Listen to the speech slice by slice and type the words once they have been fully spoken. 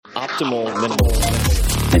optimal minimal.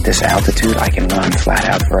 At this altitude, I can run flat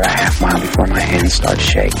out for a half mile before my hands start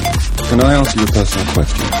shaking. Can I ask you a personal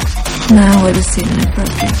question? Now would seem an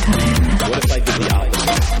appropriate time. What if I did the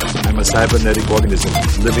opposite? I'm a cybernetic organism,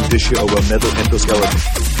 living tissue over metal endoskeleton.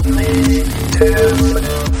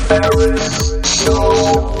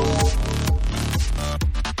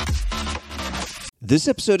 This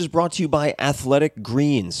episode is brought to you by Athletic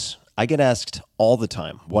Greens. I get asked all the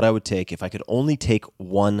time what I would take if I could only take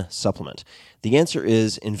one supplement. The answer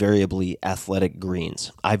is invariably Athletic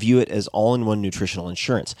Greens. I view it as all-in-one nutritional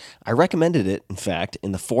insurance. I recommended it, in fact,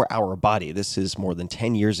 in the 4-Hour Body. This is more than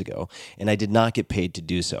 10 years ago, and I did not get paid to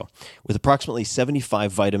do so. With approximately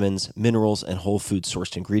 75 vitamins, minerals, and whole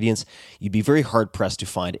food-sourced ingredients, you'd be very hard-pressed to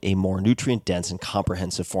find a more nutrient-dense and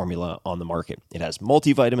comprehensive formula on the market. It has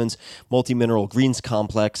multivitamins, multi-mineral greens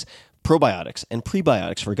complex, probiotics and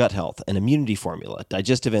prebiotics for gut health, an immunity formula,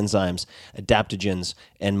 digestive enzymes, adaptogens,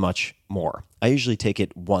 and much more. I usually take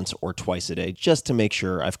it once or twice a day just to make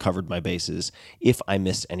sure I've covered my bases if I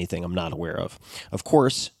missed anything I'm not aware of. Of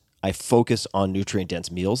course, I focus on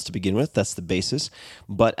nutrient-dense meals to begin with. That's the basis.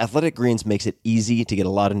 But Athletic Greens makes it easy to get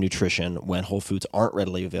a lot of nutrition when whole foods aren't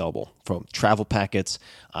readily available. From travel packets,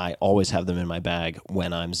 I always have them in my bag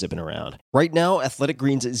when I'm zipping around. Right now, Athletic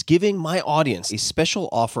Greens is giving my audience a special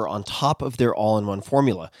offer on top of their all-in-one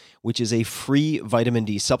formula, which is a free vitamin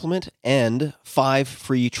D supplement and 5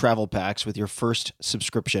 free travel packs with your first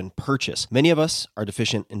subscription purchase. Many of us are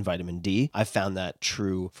deficient in vitamin D. I've found that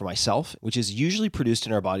true for myself, which is usually produced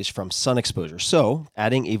in our bodies from sun exposure. So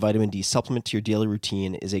adding a vitamin D supplement to your daily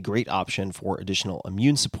routine is a great option for additional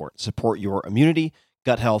immune support. Support your immunity,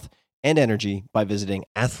 gut health, and energy by visiting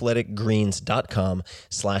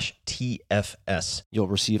athleticgreens.com/TFS. You'll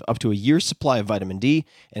receive up to a year's supply of vitamin D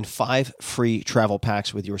and 5 free travel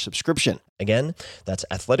packs with your subscription. Again, that's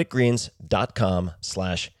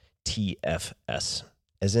athleticgreens.com/TFS,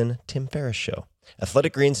 as in Tim Ferriss Show.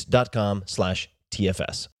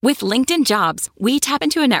 athleticgreens.com/TFS. With LinkedIn Jobs, we tap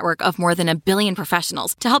into a network of more than 1 billion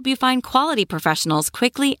professionals to help you find quality professionals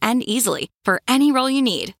quickly and easily for any role you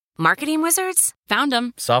need. Marketing wizards? Found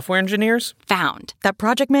them. Software engineers? Found. That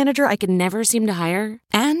project manager I could never seem to hire?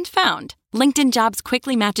 And found. LinkedIn Jobs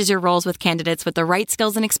quickly matches your roles with candidates with the right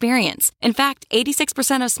skills and experience. In fact,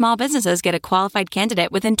 86% of small businesses get a qualified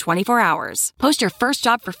candidate within 24 hours. Post your first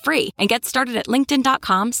job for free and get started at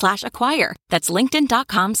linkedin.com/acquire. That's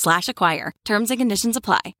linkedin.com/acquire. Terms and conditions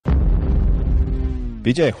apply.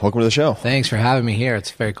 BJ, welcome to the show. Thanks for having me here.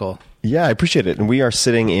 It's very cool. Yeah, I appreciate it. And we are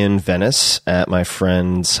sitting in Venice at my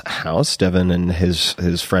friend's house, Devin and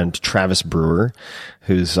his friend Travis Brewer,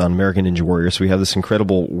 who's on American Ninja Warrior. So we have this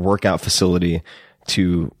incredible workout facility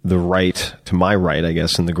to my right, I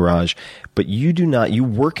guess, in the garage. But you do not, you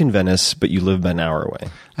work in Venice, but you live about an hour away.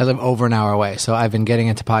 I live over an hour away. So I've been getting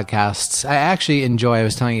into podcasts. I actually enjoy, I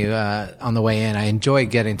was telling you on the way in, I enjoy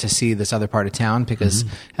getting to see this other part of town because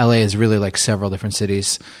LA is really like several different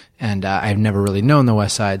cities. And I've never really known the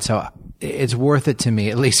West Side. So it's worth it to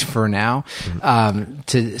me, at least for now,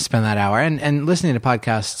 to spend that hour. And listening to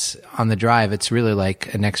podcasts on the drive, it's really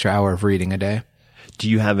like an extra hour of reading a day. Do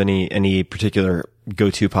you have any particular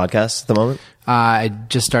go-to podcasts at the moment? I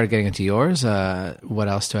just started getting into yours. What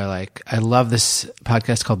else do I like? I love this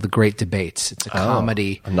podcast called The Great Debates. It's a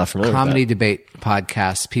comedy, I'm not familiar comedy with that. debate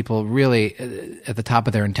podcast. People really at the top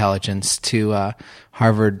of their intelligence. Two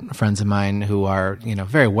Harvard friends of mine who are,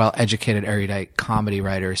 very well educated, erudite comedy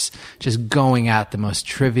writers, just going at the most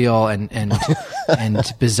trivial and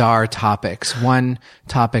bizarre topics. One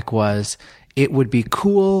topic was, it would be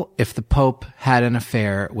cool if the Pope had an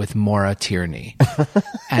affair with Maura Tierney.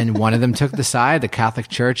 And one of them took the side. The Catholic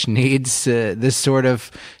Church needs this sort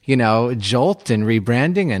of, jolt and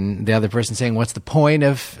rebranding. And the other person saying, what's the point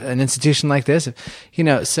of an institution like this? So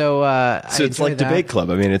it's like that. Debate Club.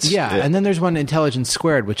 I mean, it's... Yeah. And then there's one, Intelligence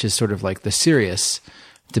Squared, which is sort of like the serious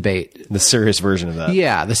debate. The serious version of that.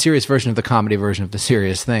 Yeah. The serious version of the comedy version of the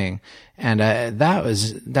serious thing. And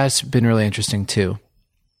that's been really interesting too.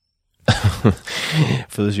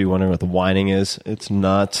 For those of you wondering what the whining is, it's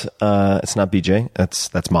not BJ.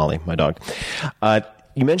 That's Molly, my dog.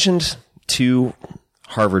 You mentioned 2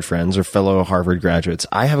 Harvard friends or fellow Harvard graduates.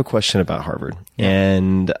 I have a question about Harvard,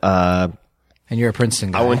 and you're a Princeton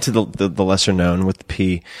guy. I went to the lesser known with the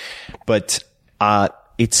P, but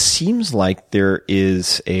it seems like there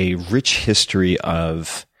is a rich history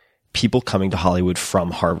of people coming to Hollywood from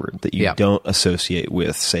Harvard that you don't associate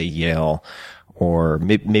with, say, Yale. Or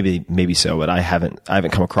maybe so, but I haven't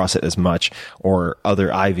come across it as much, or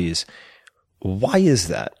other Ivies. Why is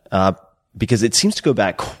that? Because it seems to go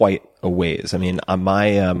back quite a ways. I mean,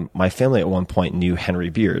 my family at one point knew Henry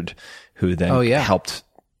Beard, who then helped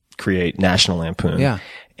create National Lampoon. Yeah.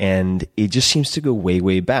 And it just seems to go way,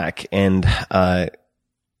 way back. And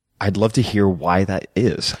I'd love to hear why that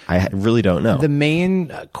is. I really don't know. The main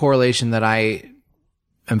correlation that I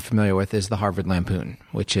am familiar with is the Harvard Lampoon,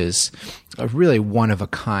 which is a really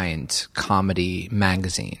one-of-a-kind comedy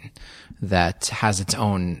magazine that has its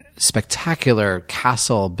own spectacular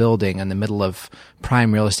castle building in the middle of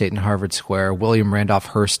prime real estate in Harvard Square. William Randolph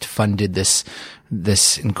Hearst funded this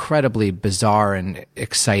incredibly bizarre and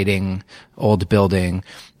exciting old building,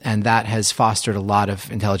 and that has fostered a lot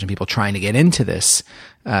of intelligent people trying to get into this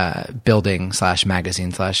building /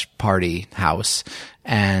 magazine / party house.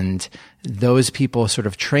 And those people sort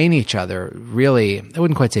of train each other really, I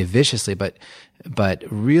wouldn't quite say viciously, but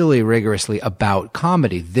really rigorously about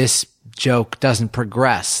comedy. This joke doesn't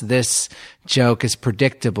progress. This joke is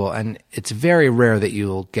predictable. And it's very rare that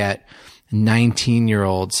you'll get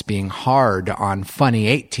 19-year-olds being hard on funny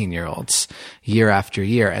 18-year-olds year after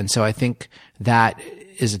year. And so I think that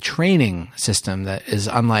is a training system that is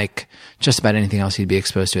unlike just about anything else you'd be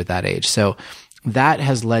exposed to at that age. So that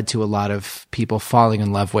has led to a lot of people falling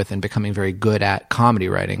in love with and becoming very good at comedy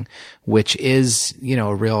writing, which is,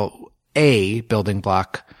 a real building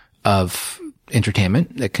block of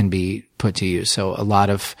entertainment that can be put to use. So a lot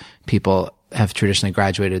of people have traditionally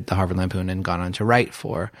graduated the Harvard Lampoon and gone on to write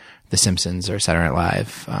for The Simpsons or Saturday Night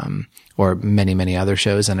Live, or many, many other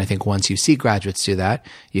shows. And I think once you see graduates do that,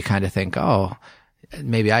 you kind of think, oh,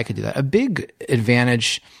 maybe I could do that. A big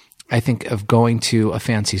advantage, I think, of going to a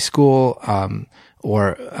fancy school,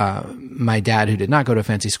 or my dad, who did not go to a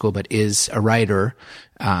fancy school but is a writer,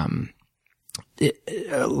 a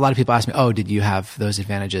lot of people ask me, oh, did you have those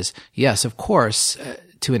advantages? Yes, of course,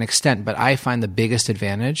 to an extent, but I find the biggest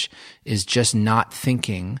advantage is just not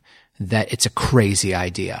thinking that it's a crazy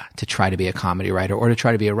idea to try to be a comedy writer or to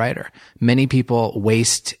try to be a writer. Many people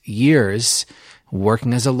waste years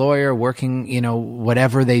working as a lawyer, working,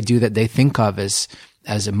 whatever they do that they think of as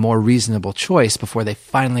a more reasonable choice before they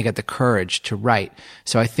finally get the courage to write.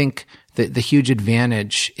 So I think that the huge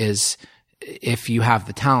advantage is, if you have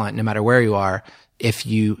the talent, no matter where you are, if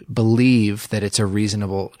you believe that it's a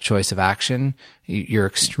reasonable choice of action, you're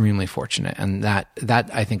extremely fortunate. And that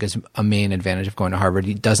I think is a main advantage of going to Harvard.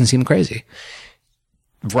 It doesn't seem crazy.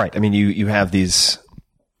 Right. I mean, you have these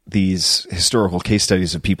historical case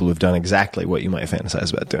studies of people who've done exactly what you might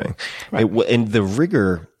fantasize about doing. Right. And the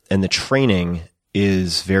rigor and the training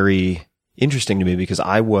is very interesting to me, because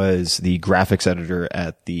I was the graphics editor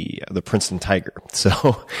at the Princeton Tiger.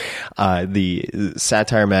 So, the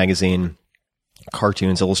satire magazine,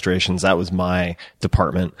 cartoons, illustrations, that was my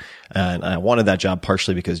department. And I wanted that job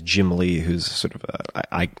partially because Jim Lee, who's sort of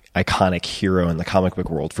an iconic hero in the comic book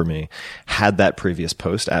world for me, had that previous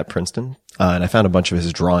post at Princeton. And I found a bunch of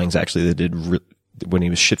his drawings actually that did when he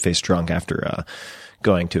was shit-faced drunk after,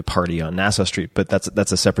 going to a party on Nassau Street. But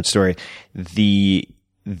that's a separate story.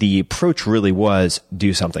 The approach really was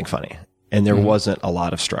do something funny. And there wasn't a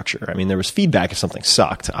lot of structure. I mean, there was feedback if something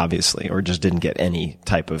sucked, obviously, or just didn't get any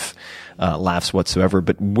type of laughs whatsoever.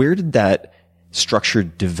 But where did that structure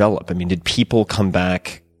develop? I mean, did people come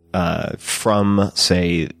back from,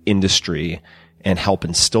 say, industry and help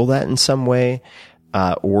instill that in some way?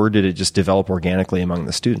 Or did it just develop organically among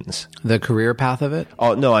the students? The career path of it?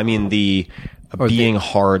 Oh, no, I mean being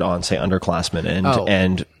hard on, say,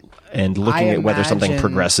 underclassmen and looking at whether something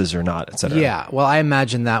progresses or not, et cetera. Yeah. Well, I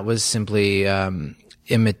imagine that was simply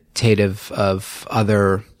imitative of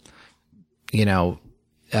other, rigorous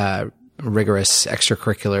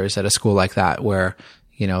extracurriculars at a school like that, where,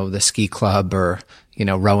 the ski club or,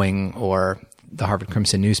 rowing or the Harvard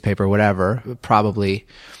Crimson newspaper, whatever, probably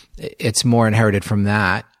it's more inherited from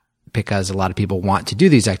that, because a lot of people want to do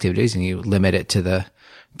these activities, and you limit it to the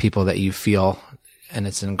people that you feel, and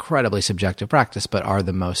it's an incredibly subjective practice, but are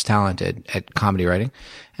the most talented at comedy writing.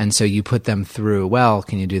 And so you put them through, well,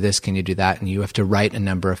 can you do this? Can you do that? And you have to write a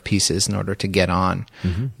number of pieces in order to get on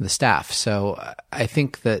the staff. So I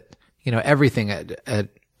think that, everything at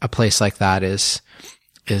a place like that is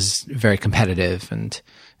very competitive.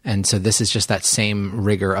 And so this is just that same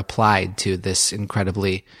rigor applied to this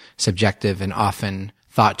incredibly subjective and often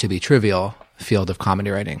thought to be trivial field of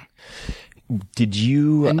comedy writing. Did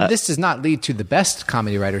you? And this does not lead to the best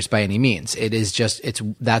comedy writers by any means. It is just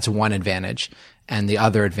that's one advantage, and the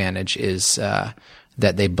other advantage is that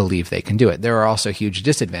they believe they can do it. There are also huge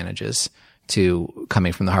disadvantages to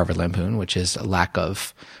coming from the Harvard Lampoon, which is a lack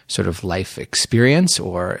of sort of life experience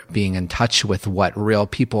or being in touch with what real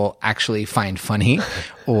people actually find funny,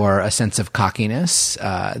 or a sense of cockiness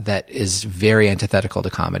that is very antithetical to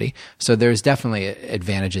comedy. So there's definitely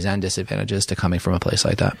advantages and disadvantages to coming from a place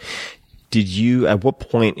like that. Did you, at what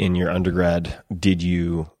point in your undergrad did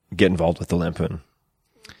you get involved with the Lampoon?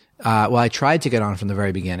 Well, I tried to get on from the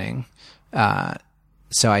very beginning.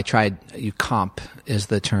 So I tried, comp is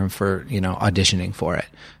the term for, auditioning for it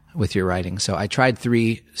with your writing. So I tried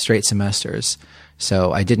 3 straight semesters.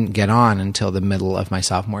 So I didn't get on until the middle of my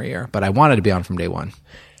sophomore year, but I wanted to be on from day one.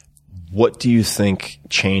 What do you think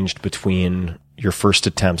changed between your first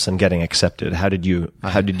attempts and getting accepted? How did you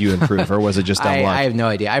improve, or was it just dumb luck? I have no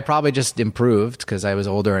idea. I probably just improved because I was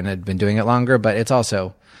older and had been doing it longer, but it's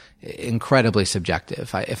also incredibly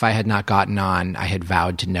subjective. If I had not gotten on, I had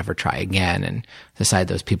vowed to never try again and decided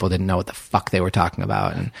those people didn't know what the fuck they were talking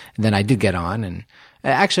about. And then I did get on, and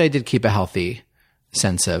actually I did keep a healthy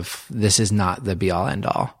sense of this is not the be all end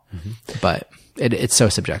all, but it's so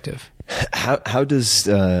subjective. How does,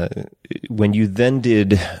 when you then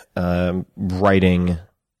did, writing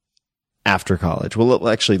after college, well,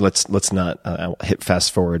 actually, let's not, hit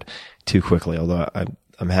fast forward too quickly, although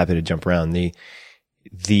I'm happy to jump around.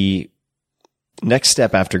 The next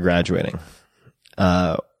step after graduating,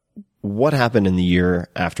 what happened in the year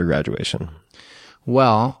after graduation?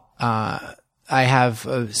 Well, I have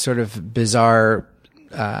a sort of bizarre,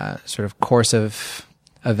 sort of course of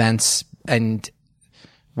events, and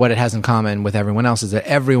what it has in common with everyone else is that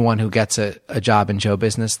everyone who gets a job in show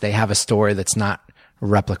business, they have a story that's not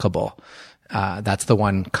replicable. That's the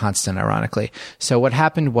one constant, ironically. So what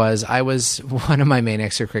happened was one of my main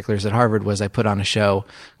extracurriculars at Harvard was I put on a show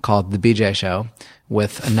called The BJ Show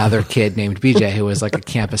with another kid named BJ who was like a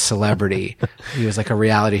campus celebrity. He was like a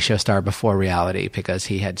reality show star before reality because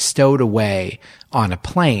he had stowed away on a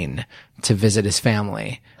plane to visit his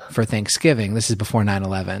family for Thanksgiving. This is before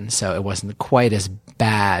 9/11, so it wasn't quite as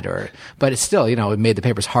bad, but it's still, it made the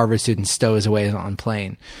papers. Harvard student stows away on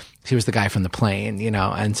plane. He was the guy from the plane,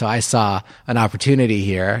 and so I saw an opportunity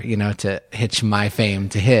here, to hitch my fame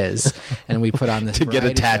to his, and we put on this to get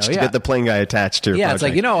attached, show. To get the plane guy attached to. Yeah,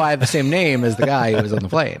 project. It's like, I have the same name as the guy who was on the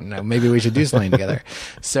plane. Maybe we should do something together.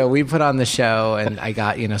 So we put on the show, and I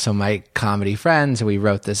got, some of my comedy friends, and we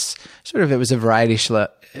wrote this it was a variety show.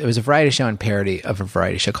 It was a variety show and parody of a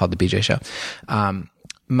variety show called The BJ Show.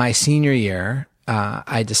 My senior year,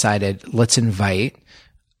 I decided let's invite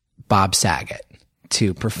Bob Saget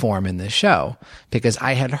to perform in this show because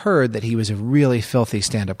I had heard that he was a really filthy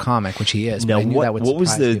stand-up comic, which he is. Now, but I knew that would what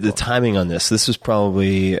was the timing on this? This was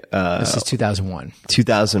probably this is 2001.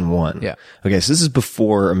 2001. Yeah. Okay, so this is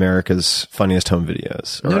before America's Funniest Home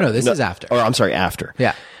Videos. No, this is after. Or I'm sorry, after.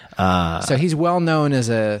 Yeah. So he's well known as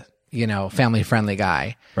a family-friendly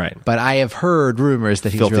guy. Right. But I have heard rumors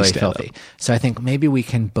that he's filthy really stand-up. filthy. So I think maybe we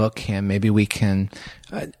can book him. Maybe we can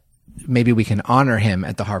honor him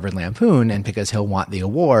at the Harvard Lampoon, and because he'll want the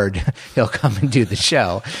award, he'll come and do the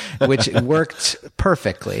show, which worked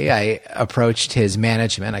perfectly. I approached his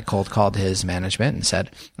management. I cold called his management and said,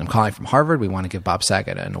 I'm calling from Harvard. We want to give Bob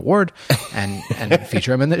Saget an award and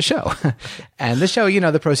feature him in the show. And the show,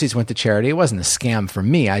 the proceeds went to charity. It wasn't a scam for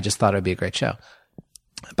me. I just thought it would be a great show.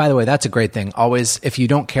 By the way, that's a great thing. Always, if you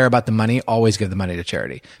don't care about the money, always give the money to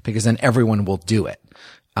charity because then everyone will do it.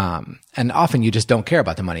 And often you just don't care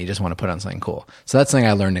about the money. You just want to put on something cool. So that's something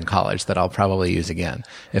I learned in college that I'll probably use again.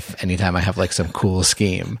 If anytime I have like some cool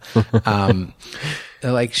scheme, they're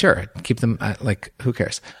like, sure, keep them, who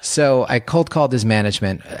cares? So I cold called his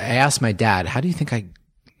management. I asked my dad, how do you think I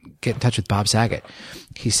get in touch with Bob Saget?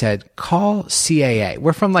 He said, call CAA.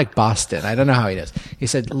 We're from like Boston. I don't know how he does. He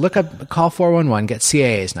said, call 411, get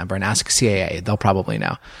CAA's number and ask CAA. They'll probably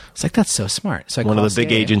know. It's like, that's so smart. So I one of the big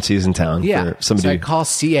CAA agencies in town. Yeah. For somebody. So I call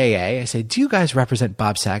CAA. I say, do you guys represent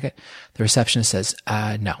Bob Saget? The receptionist says,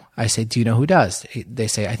 no. I say, do you know who does? They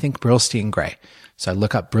say, I think Brillstein Gray. So I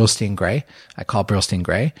look up Brillstein Gray. I call Brillstein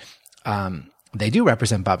Gray. They do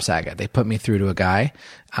represent Bob Saget. They put me through to a guy.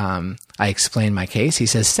 I explain my case. He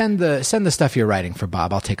says, send the stuff you're writing for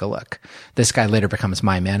Bob. I'll take a look. This guy later becomes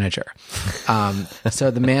my manager. So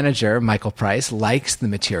the manager, Michael Price, likes the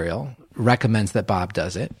material, recommends that Bob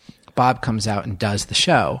does it. Bob comes out and does the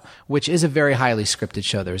show, which is a very highly scripted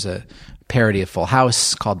show. There's a parody of Full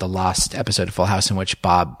House called The Lost Episode of Full House, in which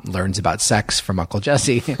Bob learns about sex from Uncle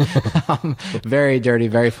Jesse. Very dirty,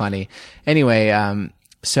 very funny. Anyway,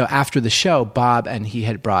 so after the show, Bob, and he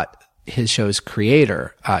had brought his show's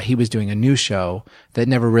creator. He was doing a new show that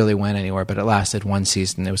never really went anywhere, but it lasted one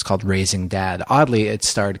season. It was called Raising Dad. Oddly, it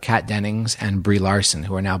starred Kat Dennings and Brie Larson,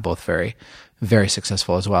 who are now both very, very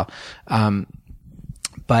successful as well.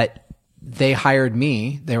 But they hired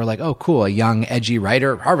me. They were like, oh, cool, a young, edgy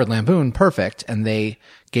writer, Harvard Lampoon, perfect. And they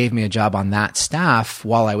gave me a job on that staff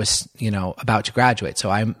while I was, about to graduate. So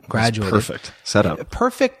I'm graduated. That's perfect setup.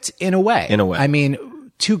 Perfect in a way. In a way. I mean,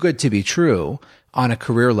 too good to be true on a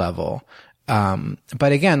career level.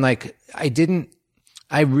 But again, like I didn't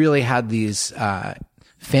I really had these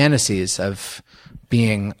fantasies of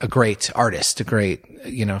being a great artist, a great,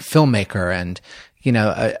 filmmaker, and,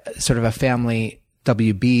 sort of a family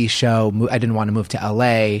WB show. I didn't want to move to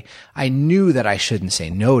LA. I knew that I shouldn't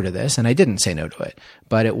say no to this, and I didn't say no to it.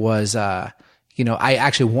 But it was, I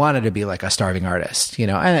actually wanted to be like a starving artist,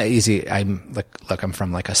 and easy. I'm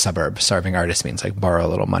from like a suburb. Starving artist means like borrow a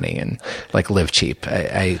little money and like live cheap.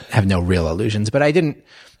 I have no real illusions, but I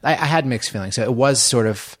had mixed feelings. So it was sort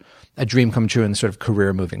of a dream come true and sort of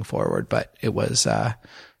career moving forward, but it was, I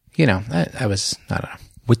don't know.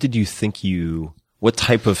 What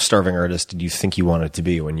type of starving artist did you think you wanted to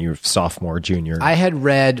be when you were sophomore, junior? I had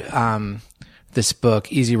read, this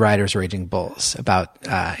book, Easy Riders, Raging Bulls, about,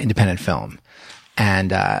 independent film.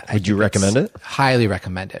 And, would you recommend it? Highly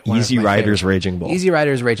recommend it. Easy Riders, Raging Bulls. Easy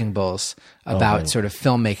Riders, Raging Bulls, about sort of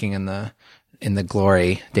filmmaking in the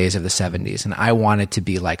glory days of the 70s. And I wanted to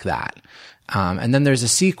be like that. And then there's a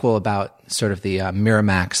sequel about sort of the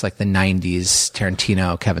Miramax, like the 90s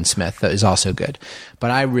Tarantino, Kevin Smith, that is also good.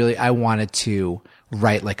 But I wanted to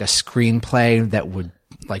write like a screenplay that would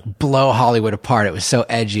like blow Hollywood apart. It was so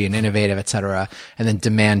edgy and innovative, et cetera, and then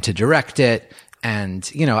demand to direct it. And,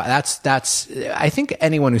 that's, I think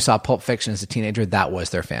anyone who saw Pulp Fiction as a teenager, that was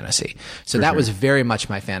their fantasy. So that was very much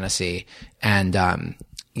my fantasy. And,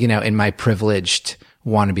 in my privileged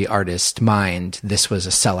wannabe artist mind, this was a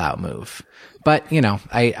sellout move. But,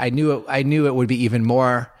 I knew it would be even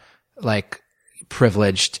more like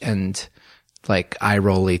privileged and like eye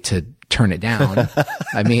rolly to turn it down.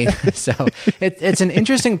 I mean, so it's an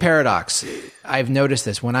interesting paradox. I've noticed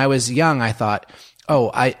this. When I was young, I thought,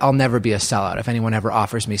 I'll never be a sellout. If anyone ever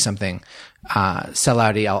offers me something,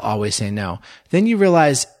 sellouty, I'll always say no. Then you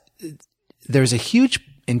realize there's a huge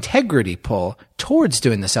integrity pull towards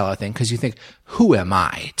doing the sellout thing, because you think, who am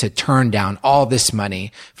I to turn down all this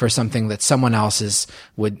money for something that someone else's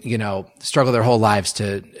would, struggle their whole lives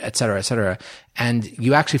to, et cetera, et cetera. And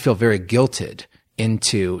you actually feel very guilted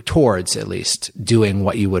towards at least doing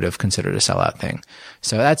what you would have considered a sellout thing.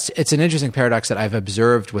 So it's an interesting paradox that I've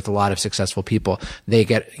observed with a lot of successful people. They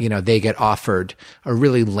get offered a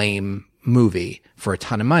really lame movie for a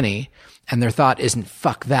ton of money, and their thought isn't,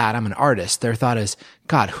 fuck that, I'm an artist. Their thought is,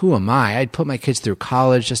 God, who am I? I'd put my kids through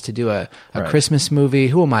college just to do a Christmas movie.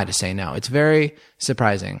 Who am I to say no? It's very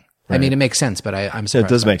surprising. Right. I mean, it makes sense, but I'm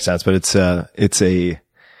surprised. It does make sense, but it's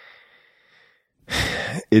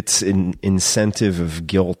an incentive of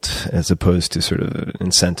guilt as opposed to sort of an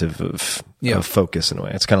incentive of focus in a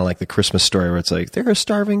way. It's kind of like the Christmas story where it's like, there are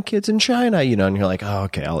starving kids in China, and you're like, oh,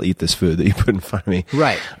 okay, I'll eat this food that you put in front of me.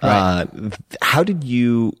 Right. How did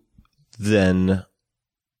you then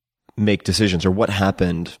make decisions, or what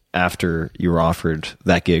happened after you were offered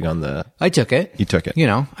that gig on the... I took it. You took it.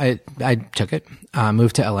 I took it,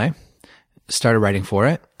 moved to LA, started writing for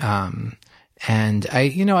it. And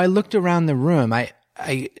I looked around the room.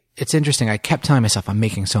 It's interesting. I kept telling myself I'm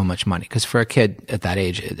making so much money, because for a kid at that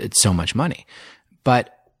age, it's so much money.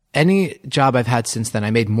 But any job I've had since then,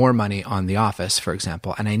 I made more money on The Office, for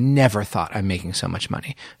example, and I never thought I'm making so much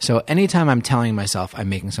money. So anytime I'm telling myself I'm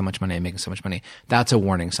making so much money, that's a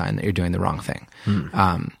warning sign that you're doing the wrong thing.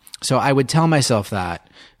 So I would tell myself that,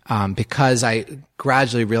 because I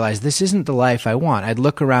gradually realized this isn't the life I want. I'd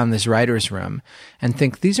look around this writer's room and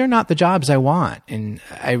think, these are not the jobs I want. And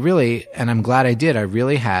I'm glad I did. I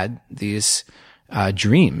really had these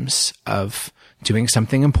dreams of doing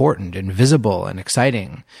something important and visible and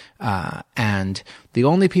exciting. And the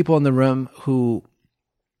only people in the room who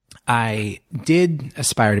I did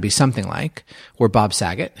aspire to be something like were Bob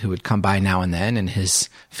Saget, who would come by now and then in his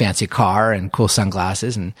fancy car and cool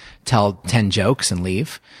sunglasses and tell 10 jokes and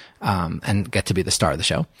leave, and get to be the star of the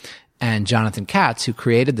show. And Jonathan Katz, who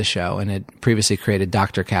created the show and had previously created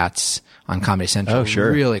Dr. Katz on Comedy Central. Oh,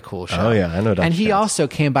 sure. Really cool show. Oh, yeah. I know Dr. And he Katz. also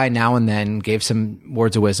came by now and then, gave some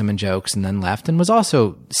words of wisdom and jokes, and then left, and was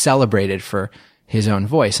also celebrated for his own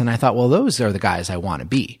voice. And I thought, well, those are the guys I want to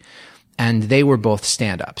be. And they were both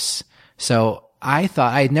stand-ups. So I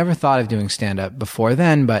had never thought of doing stand-up before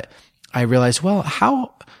then, but I realized, well,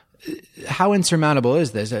 how insurmountable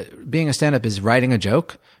is this? Being a stand-up is writing a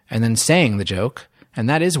joke and then saying the joke. And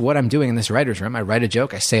that is what I'm doing in this writer's room. I write a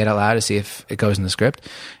joke, I say it out loud to see if it goes in the script.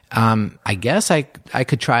 I guess I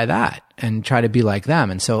could try that and try to be like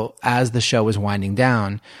them. And so as the show was winding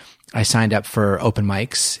down, I signed up for open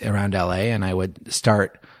mics around LA, and I would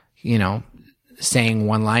start, saying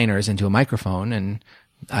one-liners into a microphone, and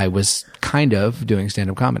I was kind of doing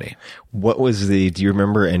stand-up comedy. Do you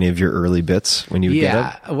remember any of your early bits when you get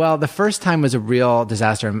up? Yeah. Well, the first time was a real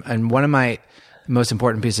disaster. And one of my most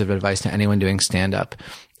important pieces of advice to anyone doing stand-up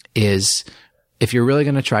is, if you're really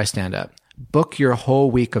going to try stand-up, book your whole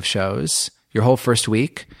week of shows, your whole first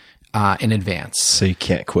week, in advance. So you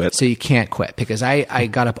can't quit. So you can't quit, because I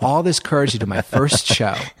got up all this courage to do my first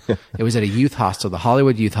show. It was at a youth hostel, the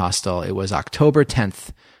Hollywood Youth Hostel. It was October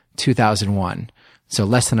 10th, 2001. So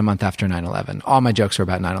less than a month after 9/11. All my jokes were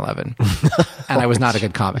about 9/11. And I was not a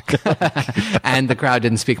good comic. And the crowd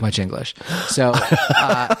didn't speak much English. So,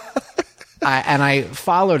 I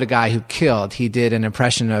followed a guy who killed. He did an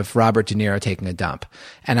impression of Robert De Niro taking a dump.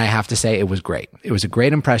 And I have to say, it was great. It was a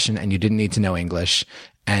great impression, and you didn't need to know English.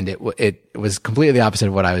 And it was completely the opposite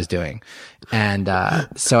of what I was doing. And,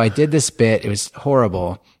 so I did this bit. It was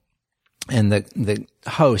horrible. And the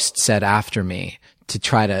host said after me, to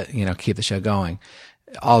try to, keep the show going,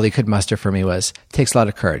 all he could muster for me was, takes a lot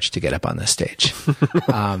of courage to get up on this stage.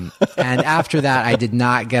 And after that, I did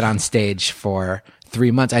not get on stage for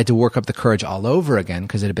 3 months. I had to work up the courage all over again,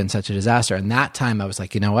 because it had been such a disaster. And that time I was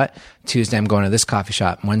like, you know what? Tuesday I'm going to this coffee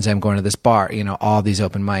shop. Wednesday I'm going to this bar, all these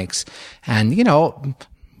open mics. And,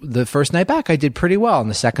 the first night back I did pretty well. And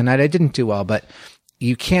the second night I didn't do well, but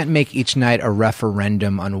you can't make each night a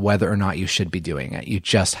referendum on whether or not you should be doing it. You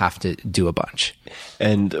just have to do a bunch.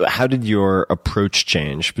 And how did your approach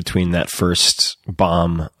change between that first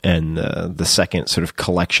bomb and the second sort of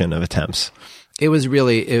collection of attempts? It was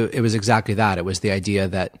really, it was exactly that. It was the idea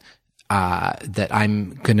that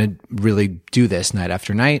I'm going to really do this night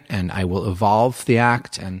after night, and I will evolve the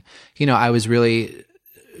act. And, I was really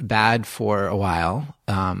bad for a while.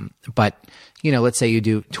 But, let's say you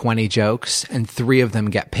do 20 jokes and 3 of them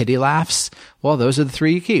get pity laughs. Well, those are the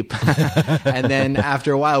 3 you keep. And then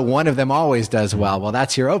after a while, one of them always does well. Well,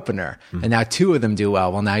 that's your opener. And now 2 of them do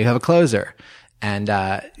well. Well, now you have a closer. And,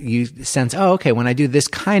 you sense, oh, okay, when I do this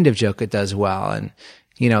kind of joke, it does well. And,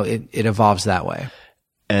 it evolves that way.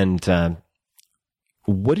 And,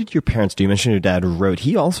 what did your parents do? You mentioned your dad wrote.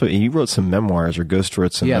 He wrote some memoirs, or ghost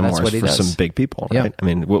wrote some memoirs for some big people, right? Yeah. I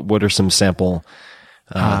mean, what are some sample?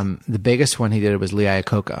 The biggest one he did was Lee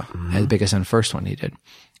Iacocca. The biggest and first one he did.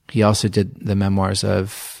 He also did the memoirs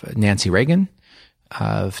of Nancy Reagan,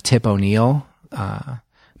 of Tip O'Neill,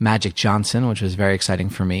 Magic Johnson, which was very exciting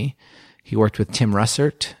for me. He worked with Tim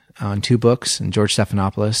Russert on 2 books, and George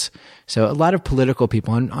Stephanopoulos. So a lot of political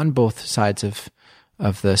people on both sides of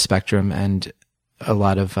the spectrum, and a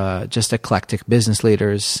lot of just eclectic business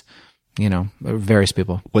leaders, various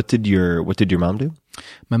people. What did your mom do?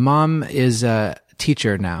 My mom is a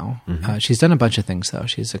teacher now. She's done a bunch of things though.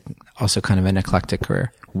 She's also kind of an eclectic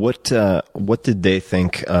career. What did they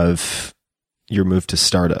think of your move to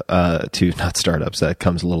not startups? That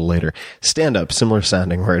comes a little later. Stand up, similar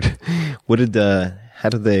sounding word. How'd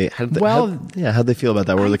they feel about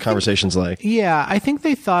that? What were the conversations like? Yeah, I think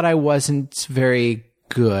they thought I wasn't very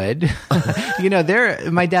good.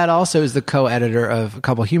 My dad also is the co-editor of a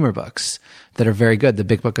couple humor books that are very good. The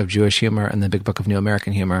Big Book of Jewish Humor and the Big Book of New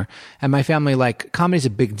American Humor. And my family, comedy's a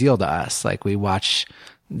big deal to us. They watch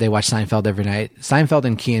Seinfeld every night. Seinfeld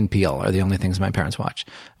and Key and Peele are the only things my parents watch,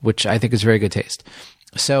 which I think is very good taste.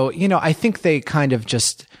 So, I think they kind of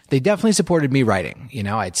they definitely supported me writing.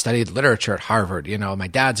 I'd studied literature at Harvard. My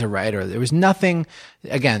dad's a writer. There was nothing,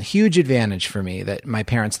 again, huge advantage for me that my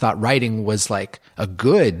parents thought writing was like a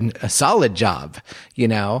solid job,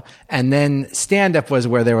 and then stand up was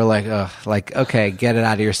where they were okay, get it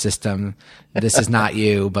out of your system. This is not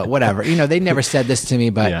you, but whatever. They never said this to me,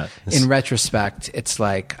 but in retrospect, it's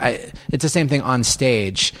it's the same thing on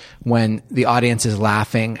stage when the audience is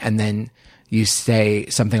laughing and then you say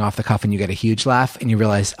something off the cuff and you get a huge laugh and you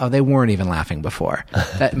realize, oh, they weren't even laughing before.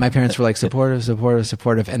 My parents were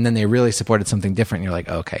supportive. And then they really supported something different. And you're like,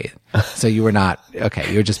 okay, so you were not,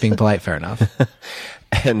 okay, you were just being polite. Fair enough.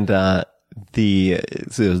 And, so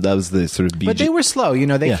that was the sort of But they were slow.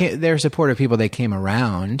 They're supportive people. They came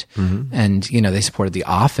around and, they supported The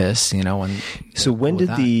Office,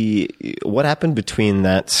 what happened between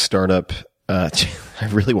that startup, I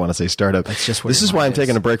really want to say startup. This is why I'm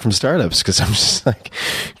taking a break from startups, because I'm just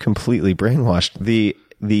completely brainwashed.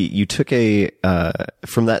 You took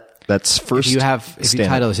from that's first. If you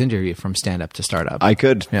title this interview From Stand Up to Startup, I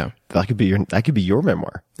could. Yeah, that could be your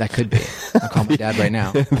memoir. That could be. I'll call my dad right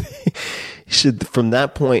now. From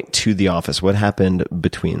that point to The Office, what happened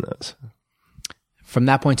between those? From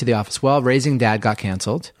that point to The Office, well, Raising Dad got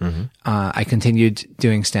canceled. I continued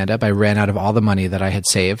doing stand-up. I ran out of all the money that I had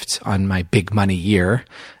saved on my big money year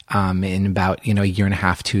in about, a year and a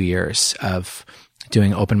half, 2 years of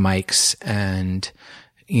doing open mics and,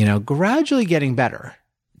 gradually getting better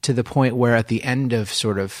to the point where at the end of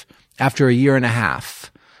after a year and a half,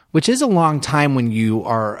 which is a long time when you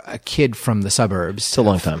are a kid from the suburbs. It's a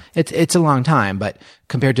long time. It's a long time, but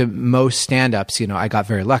compared to most stand-ups, you know, I got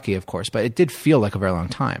very lucky, of course, but it did feel like a very long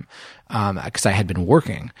time, because I had been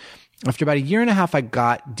working. After about a year and a half, I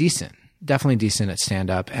got definitely decent at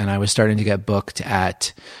stand-up, and I was starting to get booked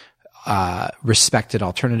at respected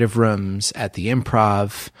alternative rooms, at the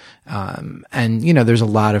Improv. And, you know, there's a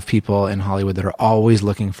lot of people in Hollywood that are always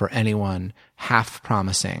looking for anyone half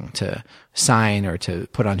promising to sign or to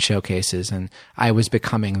put on showcases. And I was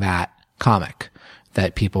becoming that comic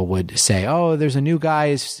that people would say, oh, there's a new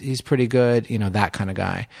guy. He's pretty good. You know, that kind of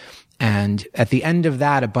guy. And at the end of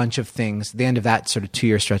that, the end of that sort of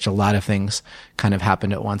 2-year stretch, a lot of things kind of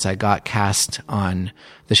happened at once. I got cast on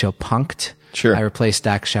the show Punk'd. Sure. I replaced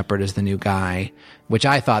Dax Shepard as the new guy, which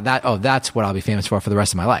I thought that's what I'll be famous for the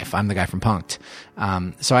rest of my life. I'm the guy from Punk'd.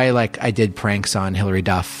 So I did pranks on Hilary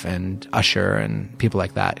Duff and Usher and people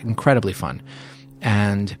like that. Incredibly fun.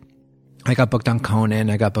 And I got booked on Conan.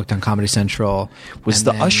 I got booked on Comedy Central. Was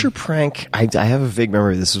the Usher prank? I have a vague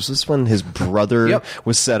memory of this. Was this when his brother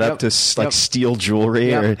was set up to steal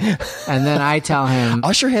jewelry? And then I tell him,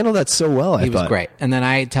 Usher handled that so well. He was great. And then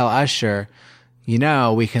I tell Usher, you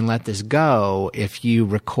know, we can let this go if you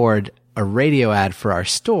record a radio ad for our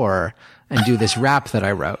store and do this rap that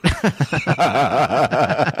I wrote.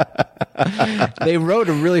 They wrote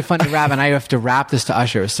a really funny rap, and I have to rap this to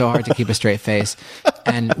Usher. It was so hard to keep a straight face.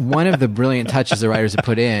 And one of the brilliant touches the writers have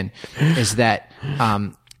put in is that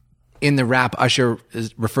in the rap, Usher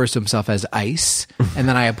refers to himself as Ice. And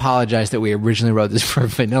then I apologize that we originally wrote this for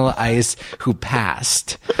Vanilla Ice, who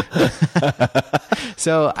passed.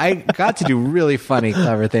 So I got to do really funny,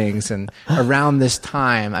 clever things. And around this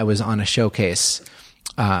time, I was on a showcase,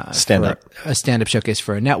 a stand-up showcase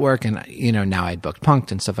for a network. And, you know, now I'd booked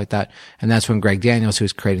Punk'd and stuff like that. And that's when Greg Daniels, who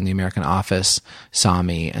was creating The American Office, saw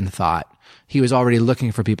me and thought, he was already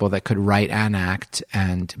looking for people that could write and act.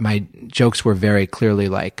 And my jokes were very clearly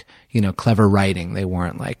like, you know, clever writing. They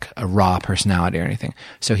weren't like a raw personality or anything.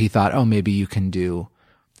 So he thought, oh, maybe you can do,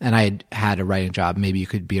 and I had a writing job. Maybe you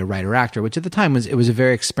could be a writer actor, which at the time was a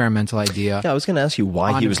very experimental idea. Yeah, I was going to ask you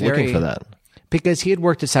why he was looking for that. Because he had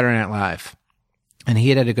worked at Saturday Night Live, and he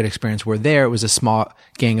had a good experience where it was a small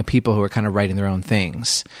gang of people who were kind of writing their own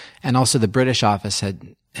things. And also the British office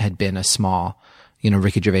had been a small, you know,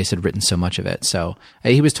 Ricky Gervais had written so much of it. So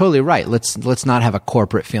he was totally right. Let's not have a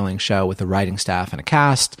corporate feeling show with a writing staff and a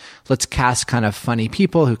cast. Let's cast kind of funny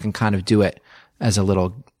people who can kind of do it as a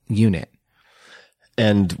little unit.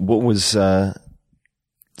 And what was the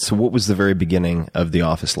very beginning of The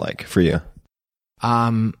Office like for you?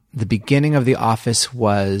 The beginning of The Office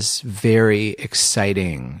was very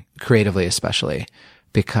exciting, creatively especially,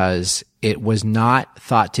 because it was not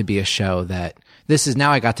thought to be a show that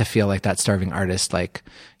now I got to feel like that starving artist, like,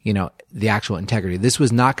 you know, the actual integrity. This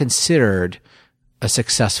was not considered a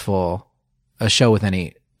show with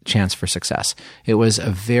any chance for success. It was a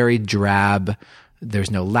very drab,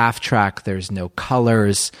 there's no laugh track, there's no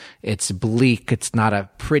colors, it's bleak, it's not a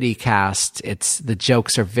pretty cast, the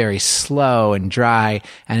jokes are very slow and dry,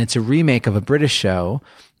 and it's a remake of a British show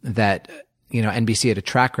that, you know, NBC had a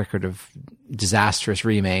track record of disastrous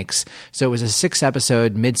remakes. So it was a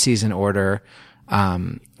 6-episode mid-season order.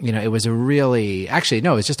 You know, it was it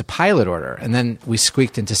was just a pilot order. And then we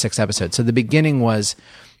squeaked into 6 episodes. So the beginning was,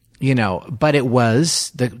 you know, but it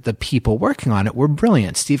was the people working on it were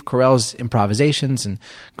brilliant. Steve Carell's improvisations and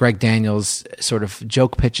Greg Daniels' sort of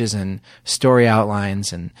joke pitches and story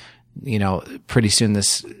outlines. And, you know, pretty soon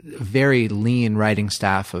this very lean writing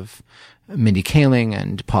staff of Mindy Kaling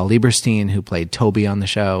and Paul Lieberstein, who played Toby on the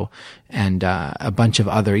show, and a bunch of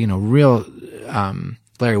other, you know, real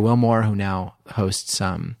Larry Wilmore, who now hosts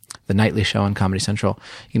the nightly show on Comedy Central,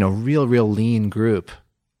 you know, real lean group.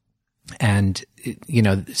 And, you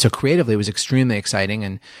know, so creatively it was extremely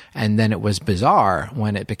exciting. And then it was bizarre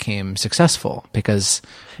when it became successful, because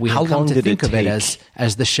we had come to think of it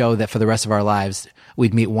as the show that for the rest of our lives,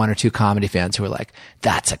 we'd meet 1 or 2 comedy fans who were like,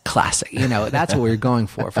 that's a classic. You know, that's what we were going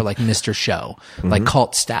for like Mr. Show, like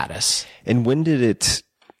cult status. And when did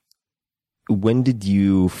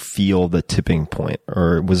you feel the tipping point?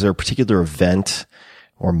 Or was there a particular event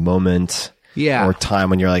or moment or time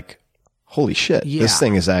when you're like, holy shit, this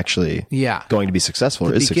thing is actually going to be successful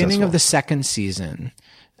or is successful? The beginning of the second season,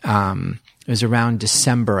 it was around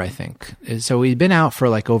December, I think. So we'd been out for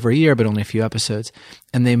like over a year, but only a few episodes.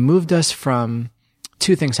 And they moved us from,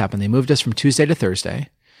 2 things happened. They moved us from Tuesday to Thursday,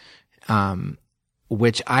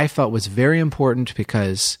 which I felt was very important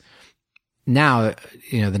because now,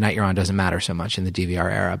 you know, the night you're on doesn't matter so much in the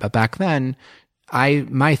DVR era. But back then,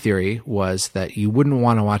 my theory was that you wouldn't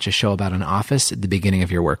want to watch a show about an office at the beginning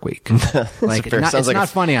of your work week. Like, it's not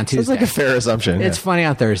funny on Tuesday. Sounds like a fair assumption. It's funny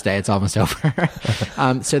on Thursday. It's almost over.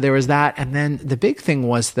 So there was that. And then the big thing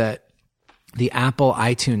was that the Apple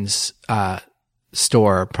iTunes,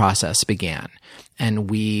 store process began.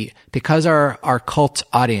 And because our cult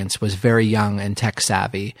audience was very young and tech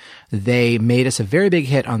savvy, they made us a very big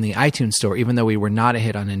hit on the iTunes store, even though we were not a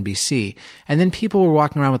hit on NBC. And then people were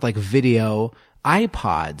walking around with like video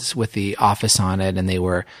iPods with The Office on it, and they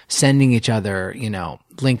were sending each other,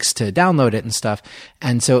 links to download it and stuff.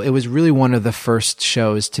 And so it was really one of the first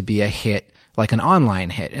shows to be a hit, like an online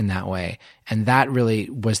hit in that way. And that really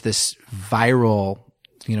was this viral,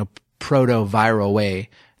 proto-viral way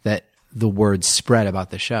that the word spread about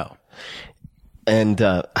the show. And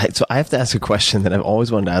so I have to ask a question that I've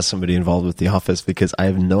always wanted to ask somebody involved with The Office, because I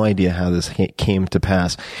have no idea how this came to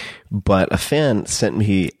pass. But a fan sent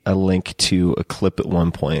me a link to a clip at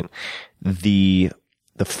one point. The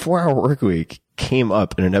 4-hour work week came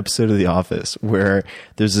up in an episode of The Office where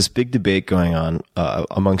there's this big debate going on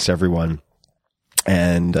amongst everyone.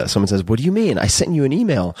 And someone says, "What do you mean? I sent you an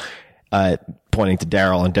email." Pointing to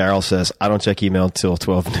Daryl, and Daryl says, "I don't check email till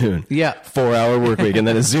 12 noon. Yeah. 4-hour work week. And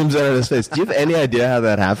then it zooms out of his face. Do you have any idea how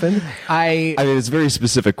that happened? I mean, it's a very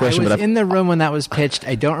specific question. I was in the room when that was pitched.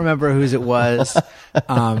 I don't remember whose it was.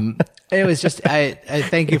 It was just, I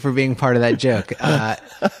thank you for being part of that joke.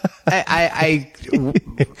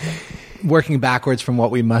 Working backwards from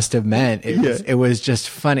what we must have meant, it was just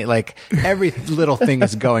funny. Like, every little thing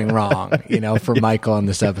is going wrong, for Michael in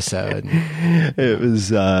this episode.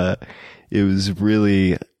 It was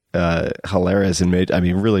really hilarious and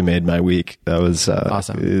really made my week. That was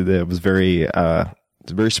awesome. It was very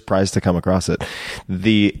surprised to come across it.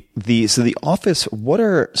 So The Office. What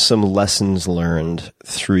are some lessons learned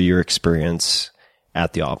through your experience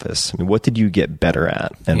at The Office? I mean, what did you get better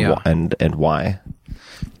at, and why?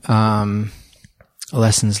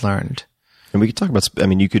 Lessons learned. And we could talk about. I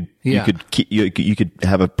mean, you could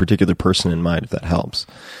have a particular person in mind if that helps.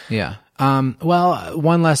 Yeah. Well,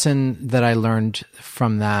 one lesson that I learned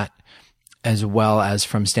from that, as well as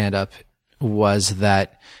from stand up, was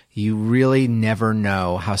that you really never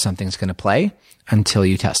know how something's going to play until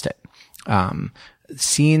you test it.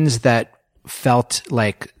 Scenes that felt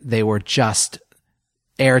like they were just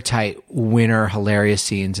airtight winner hilarious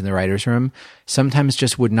scenes in the writer's room sometimes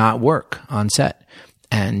just would not work on set.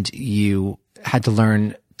 And you had to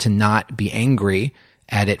learn to not be angry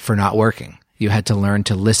at it for not working. You had to learn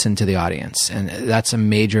to listen to the audience. And that's a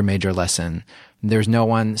major, major lesson. There's no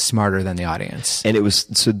one smarter than the audience. And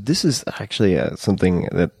this is actually something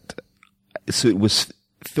that, so it was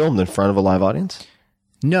filmed in front of a live audience?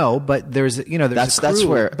 No, but there's a crew, that's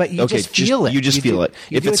where, but you just feel it. You just feel it.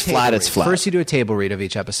 If it's flat, it's flat. First you do a table read of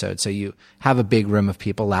each episode. So you have a big room of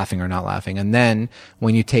people laughing or not laughing. And then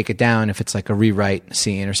when you take it down, if it's like a rewrite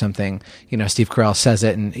scene or something, Steve Carell says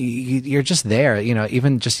it and you're just there,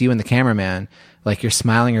 even just you and the cameraman, like you're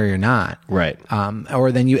smiling or you're not. Right.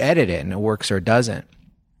 Or then you edit it and it works or it doesn't.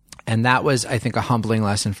 And that was, I think, a humbling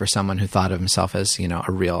lesson for someone who thought of himself as, a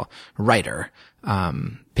real writer.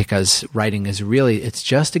 Because writing is really, it's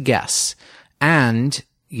just a guess. And,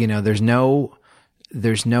 there's no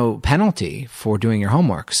penalty for doing your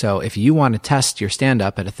homework. So if you want to test your stand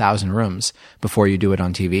up at 1,000 rooms before you do it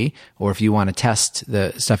on TV, or if you want to test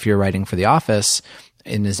the stuff you're writing for The Office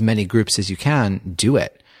in as many groups as you can, do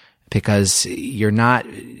it. Because you're not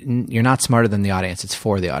smarter than the audience. It's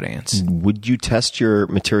for the audience. Would you test your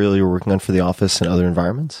material you're working on for The Office in other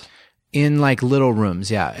environments? In like little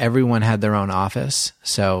rooms, yeah. Everyone had their own office.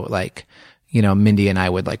 So like, Mindy and I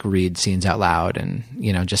would like read scenes out loud and,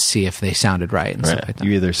 just see if they sounded right and stuff like that.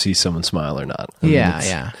 You either see someone smile or not.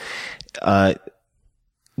 Yeah.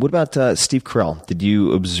 What about Steve Carell? Did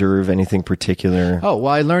you observe anything particular? Oh,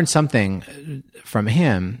 well, I learned something from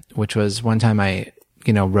him, which was one time I,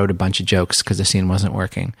 wrote a bunch of jokes because the scene wasn't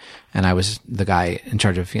working. And I was the guy in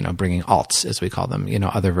charge of, bringing alts, as we call them,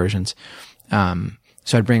 other versions.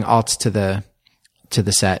 So I'd bring alts to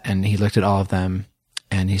the set, and he looked at all of them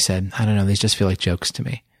and he said, "I don't know, these just feel like jokes to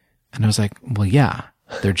me." And I was like, "Well, yeah,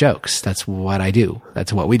 they're jokes. That's what I do.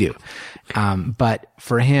 That's what we do." But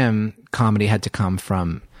for him, comedy had to come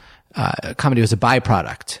from, comedy was a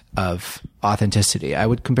byproduct of authenticity. I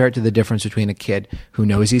would compare it to the difference between a kid who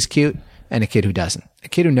knows he's cute and a kid who doesn't. A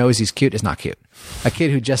kid who knows he's cute is not cute. A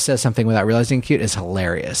kid who just says something without realizing cute is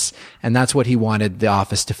hilarious. And that's what he wanted The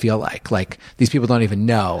Office to feel like. Like, these people don't even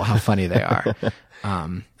know how funny they are.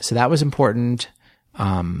 So that was important.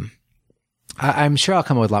 I'm sure I'll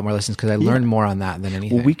come up with a lot more lessons because I learned more on that than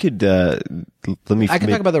anything. Well, we could, I can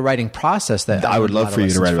talk about the writing process that I would love for you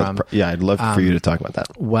to write about. Yeah, I'd love for you to talk about that.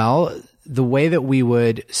 Well, the way that we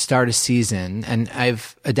would start a season, and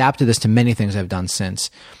I've adapted this to many things I've done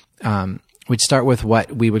since, we'd start with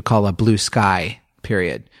what we would call a blue sky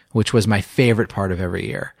period, which was my favorite part of every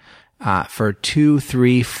year. For 2,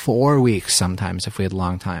 3, 4 weeks sometimes if we had a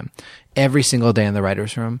long time. Every single day in the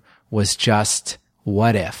writer's room was just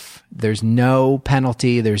what if. There's no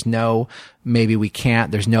penalty. There's no maybe we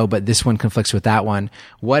can't. There's no but this one conflicts with that one.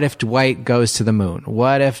 What if Dwight goes to the moon?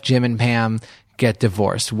 What if Jim and Pam get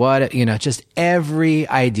divorced? What if, just every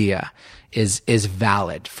idea is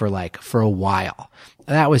valid for a while.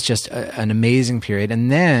 That was just an amazing period.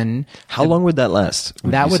 And then how long would that last?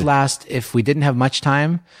 That would last if we didn't have much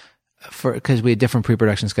time. Because we had different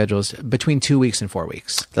pre-production schedules, between 2 weeks and 4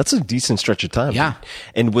 weeks. That's a decent stretch of time. Yeah.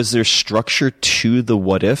 And was there structure to the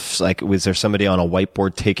what ifs? Like, was there somebody on a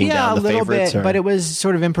whiteboard taking down the favorites? Yeah, a little bit, but it was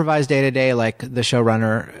sort of improvised day to day. Like the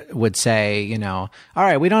showrunner would say, all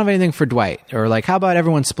right, we don't have anything for Dwight, or like, how about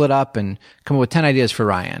everyone split up and come up with 10 ideas for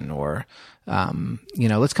Ryan, or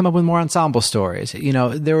let's come up with more ensemble stories.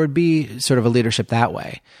 There would be sort of a leadership that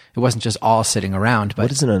way. It wasn't just all sitting around. But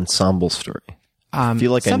what is an ensemble story? I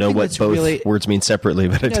feel like I know what both words mean separately,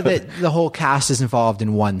 but I don't. That the whole cast is involved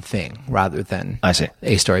in one thing rather than I see.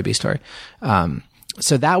 A story, B story.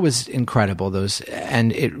 So that was incredible.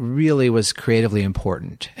 And it really was creatively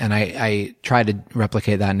important. And I try to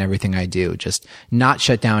replicate that in everything I do. Just not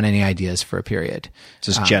shut down any ideas for a period.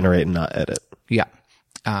 Just generate and not edit. Yeah.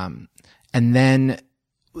 And then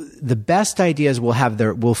the best ideas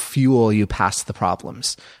will fuel you past the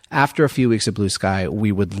problems. After a few weeks of blue sky,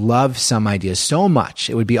 we would love some ideas so much.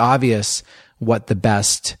 It would be obvious what the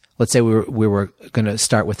best, let's say we were going to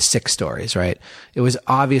start with 6 stories, right? It was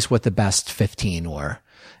obvious what the best 15 were.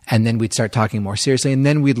 And then we'd start talking more seriously. And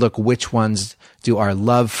then we'd look which ones do our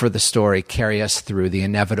love for the story carry us through the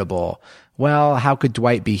inevitable. Well, how could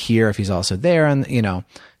Dwight be here if he's also there? And,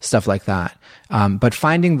 stuff like that. But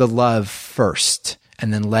finding the love first,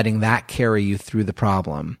 and then letting that carry you through the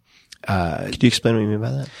problem. Could you explain what you mean by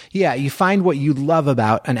that? Yeah, you find what you love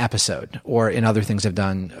about an episode, or in other things I've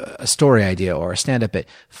done, a story idea or a stand-up bit.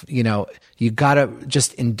 You gotta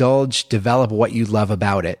just develop what you love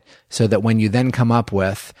about it, so that when you then come up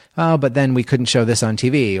with, but then we couldn't show this on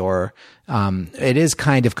TV, or it is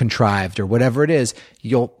kind of contrived, or whatever it is,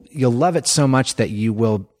 you'll love it so much that you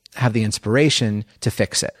will have the inspiration to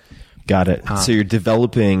fix it. Got it. So you're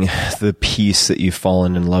developing the piece that you've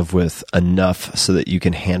fallen in love with enough so that you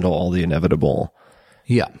can handle all the inevitable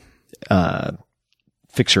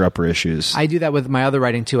fixer-upper issues. I do that with my other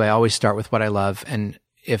writing too. I always start with what I love. And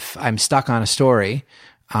if I'm stuck on a story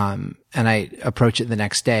and I approach it the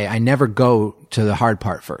next day, I never go to the hard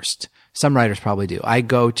part first. Some writers probably do. I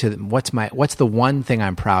go to what's the one thing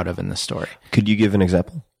I'm proud of in the story. Could you give an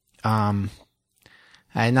example?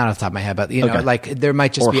 Not off the top of my head, but okay. like there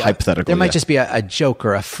might just be a joke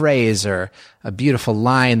or a phrase or a beautiful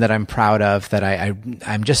line that I'm proud of that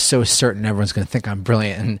I'm just so certain everyone's going to think I'm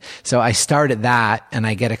brilliant. And so I start at that and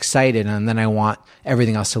I get excited, and then I want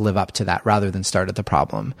everything else to live up to that rather than start at the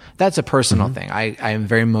problem. That's a personal thing. I am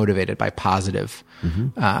very motivated by positive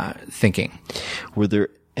thinking. Were there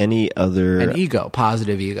any other... An ego,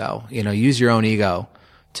 positive ego. Use your own ego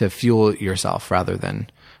to fuel yourself rather than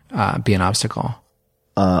be an obstacle.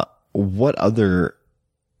 What other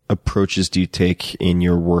approaches do you take in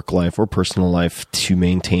your work life or personal life to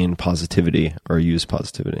maintain positivity or use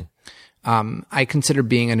positivity? I consider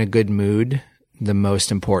being in a good mood the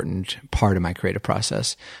most important part of my creative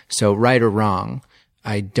process. So right or wrong,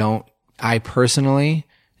 I personally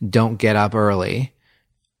don't get up early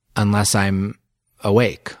unless I'm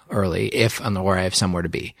awake early, or I have somewhere to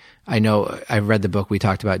be. I know I've read the book we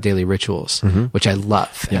talked about, Daily Rituals, which I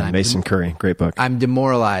love. Yeah, Mason Curry, great book. I'm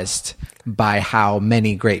demoralized by how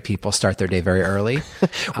many great people start their day very early.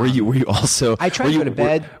 Were you also? I try to go to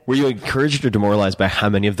bed. Were you encouraged or demoralized by how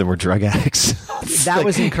many of them were drug addicts? That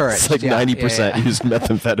was encouraged. It's like 90% used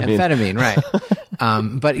methamphetamine. Amphetamine, right?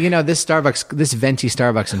 But this venti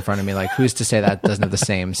Starbucks in front of me, like who's to say that doesn't have the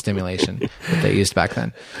same stimulation that they used back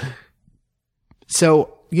then?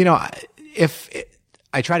 So, if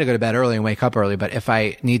I try to go to bed early and wake up early, but if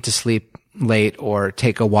I need to sleep late or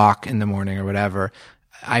take a walk in the morning or whatever,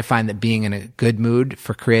 I find that being in a good mood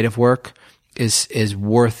for creative work is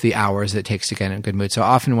worth the hours it takes to get in a good mood. So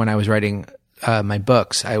often when I was writing my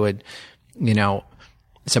books, I would,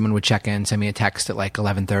 someone would check in, send me a text at like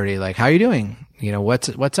 11:30, like, how are you doing?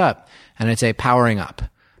 What's up? And I'd say, powering up.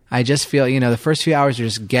 I just feel, the first few hours are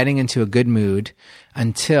just getting into a good mood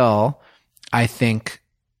until I think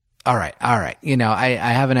all right. You know, I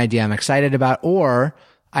have an idea I'm excited about, or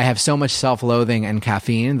I have so much self-loathing and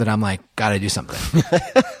caffeine that I'm like, gotta do something.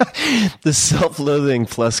 The self-loathing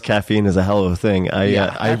plus caffeine is a hell of a thing.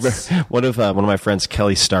 One of my friends,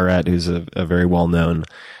 Kelly Starrett, who's a very well-known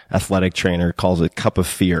athletic trainer, calls it cup of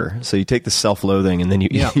fear. So you take the self-loathing and then you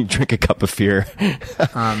drink a cup of fear.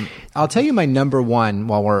 I'll tell you my number one,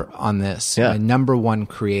 while we're on this, my number one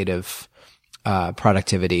creative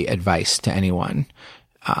productivity advice to anyone.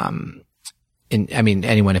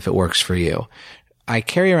 Anyone, if it works for you. I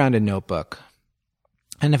carry around a notebook,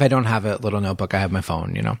 and if I don't have a little notebook, I have my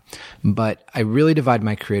phone, you know, but I really divide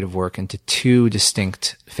my creative work into two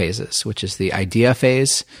distinct phases, which is the idea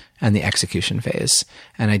phase and the execution phase.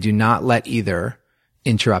 And I do not let either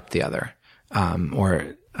interrupt the other. That's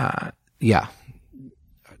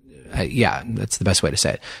the best way to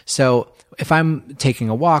say it. So if I'm taking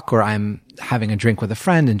a walk or I'm having a drink with a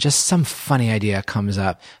friend and just some funny idea comes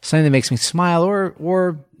up, something that makes me smile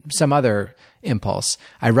or some other impulse,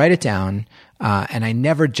 I write it down, and I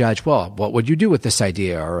never judge, well, what would you do with this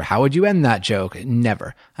idea? Or how would you end that joke?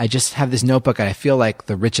 Never. I just have this notebook and I feel like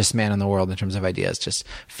the richest man in the world in terms of ideas. Just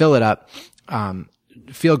fill it up,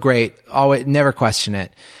 feel great, always, never question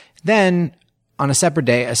it. Then on a separate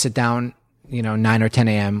day, I sit down, 9 or 10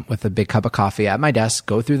 a.m. with a big cup of coffee at my desk,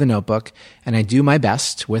 go through the notebook, and I do my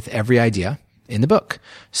best with every idea in the book.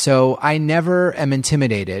 So I never am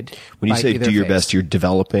intimidated. When you say do your best, you're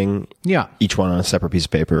developing each one on a separate piece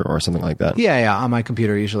of paper or something like that? Yeah, on my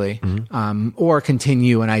computer usually. Or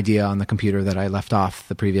continue an idea on the computer that I left off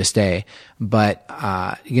the previous day. But,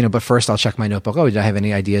 but first I'll check my notebook. Oh, did I have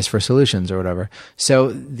any ideas for solutions or whatever?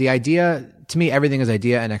 So the idea, to me, everything is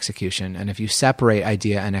idea and execution. And if you separate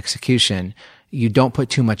idea and execution, you don't put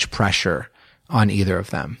too much pressure on either of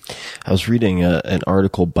them. I was reading an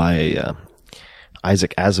article by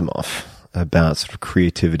Isaac Asimov about sort of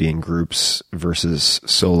creativity in groups versus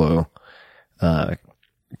solo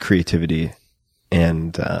creativity,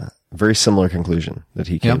 and very similar conclusion that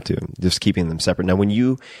he came to, just keeping them separate. Now, when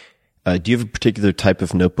you do you have a particular type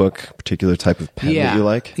of notebook, particular type of pen that you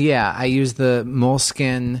like? Yeah, I use the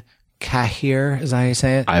Moleskine Cahir, is that how you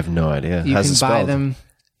say it? I have no idea. You How's can it buy spelled? them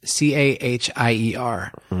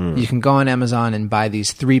Cahier. You can go on Amazon and buy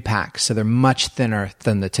these 3-packs. So they're much thinner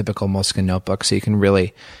than the typical Moleskine notebook. So you can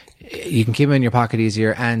keep them in your pocket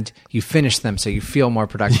easier, and you finish them so you feel more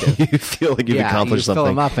productive. You feel like you've accomplished something. You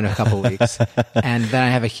fill them up in a couple weeks. And then I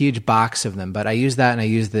have a huge box of them, but I use that, and I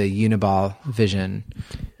use the Uniball Vision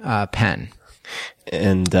pen.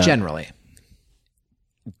 And generally.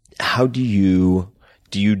 How do you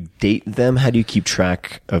date them? How do you keep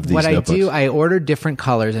track of these notebooks? What I do, I order different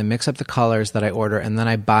colors and mix up the colors that I order, and then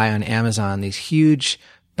I buy on Amazon these huge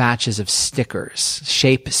batches of stickers,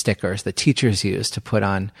 shape stickers that teachers use to put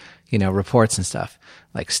on, reports and stuff,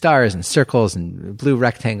 like stars and circles and blue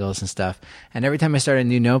rectangles and stuff. And every time I start a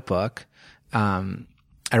new notebook, I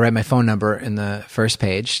write my phone number in the first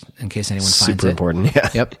page in case anyone finds it. Super important, yeah.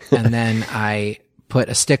 Yep. And then I put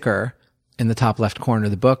a sticker in the top left corner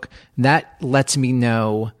of the book. That lets me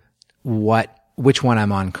know which one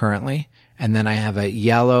I'm on currently. And then I have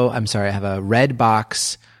a red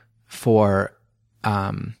box for,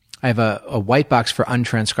 I have a white box for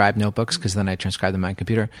untranscribed notebooks, because then I transcribe them on my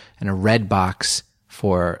computer, and a red box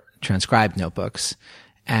for transcribed notebooks.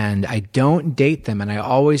 And I don't date them. And I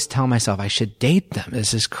always tell myself I should date them.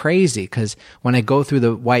 This is crazy, because when I go through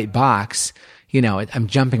the white box, I'm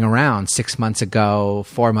jumping around 6 months ago,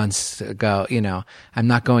 4 months ago, I'm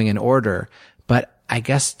not going in order, but I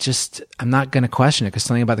guess I'm not going to question it, because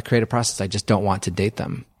something about the creative process, I just don't want to date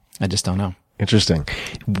them. I just don't know. Interesting.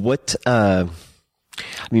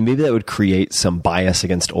 Maybe that would create some bias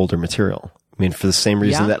against older material. For the same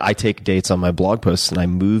reason that I take dates on my blog posts and I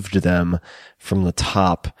moved them from the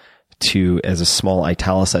top as a small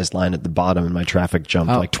italicized line at the bottom, and my traffic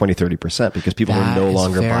jumped like 20-30% because people are no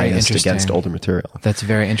longer biased against older material. That's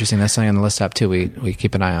very interesting. That's something on the list up too. We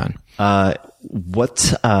keep an eye on.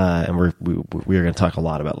 And we're going to talk a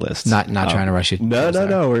lot about lists. Not trying to rush you.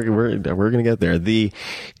 No. We're going to get there.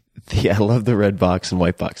 I love the red box and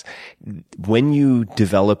white box. When you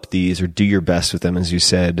develop these or do your best with them, as you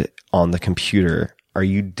said, on the computer, are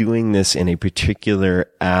you doing this in a particular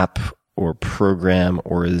app or program,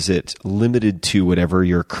 or is it limited to whatever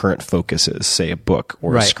your current focus is, say a book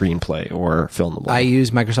or a screenplay or filmable? I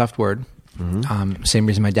use Microsoft Word. Same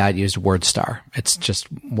reason my dad used WordStar. It's just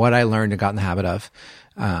what I learned and got in the habit of.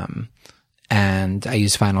 And I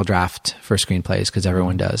use Final Draft for screenplays because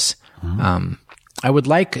everyone does. I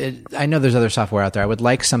know there's other software out there. I would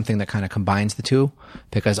like something that kind of combines the two,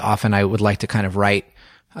 because often I would like to kind of write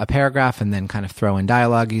a paragraph and then kind of throw in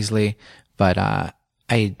dialogue easily. But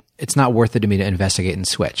it's not worth it to me to investigate and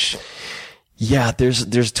switch. Yeah, there's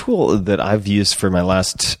a tool that I've used for my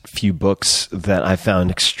last few books that I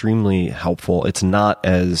found extremely helpful. It's not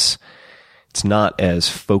as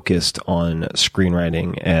focused on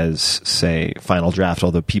screenwriting as, say, Final Draft,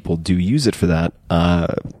 although people do use it for that,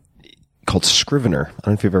 called Scrivener. I don't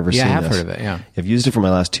know if you've ever seen this. Yeah, I have heard of it, yeah. I've used it for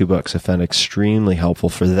my last two books. I found it extremely helpful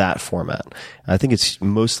for that format. I think it's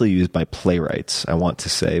mostly used by playwrights, I want to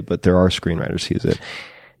say, but there are screenwriters who use it.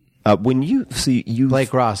 When you see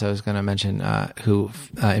Blake Ross, I was going to mention, who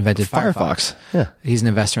invented Firefox. Yeah, he's an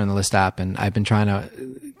investor in the List app, and I've been trying to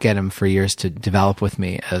get him for years to develop with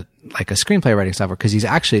me a screenplay writing software, because he's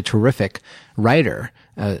actually a terrific writer,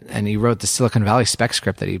 and he wrote the Silicon Valley spec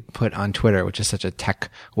script that he put on Twitter, which is such a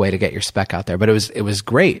tech way to get your spec out there. But it was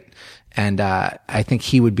great, and I think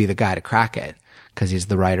he would be the guy to crack it, because he's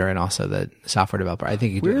the writer and also the software developer. I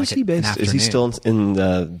think where is he based? Is he still in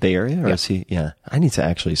the Bay Area, or is he? Yeah, I need to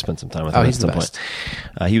actually spend some time with him. He's at some the best.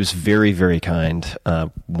 point. He was very, very kind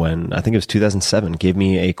when I think it was 2007. Gave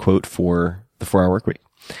me a quote for the 4-Hour Workweek,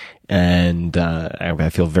 and I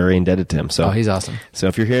feel very indebted to him. So he's awesome. So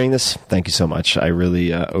if you're hearing this, thank you so much. I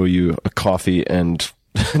really owe you a coffee and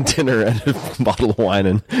dinner and a bottle of wine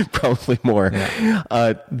and probably more. Yeah.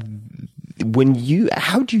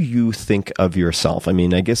 How do you think of yourself? I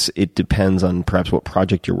mean, I guess it depends on perhaps what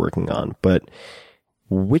project you're working on, but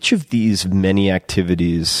which of these many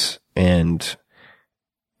activities and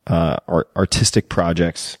artistic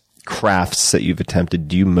projects, crafts that you've attempted,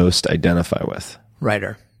 do you most identify with?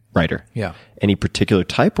 Writer. Yeah. Any particular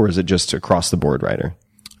type, or is it just across the board writer?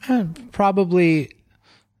 Probably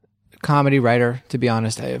comedy writer, to be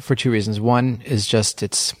honest, for two reasons. One is just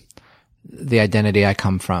it's the identity I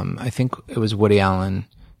come from. I think it was Woody Allen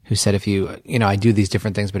who said, if I do these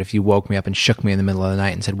different things, but if you woke me up and shook me in the middle of the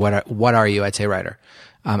night and said, what are you? I'd say writer.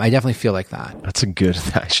 I definitely feel like that. That's a good,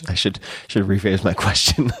 I should rephrase my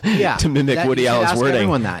question to mimic Woody Allen's ask wording.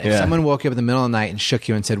 Everyone that. If someone woke you up in the middle of the night and shook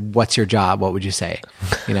you and said, what's your job? What would you say?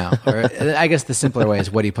 Or I guess the simpler way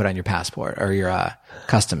is, what do you put on your passport or your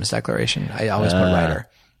customs declaration? I always put writer.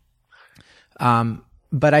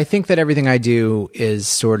 But I think that everything I do is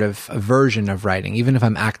sort of a version of writing. Even if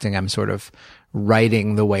I'm acting, I'm sort of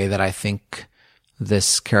writing the way that I think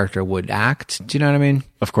this character would act. Do you know what I mean?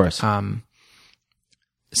 Of course.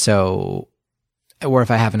 So, or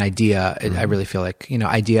if I have an idea, I really feel like,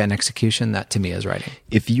 idea and execution, that to me is writing.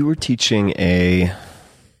 If you were teaching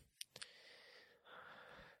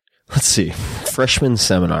freshman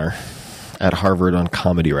seminar at Harvard on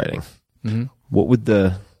comedy writing, what would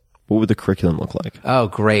the curriculum look like? Oh,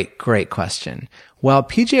 great question. Well,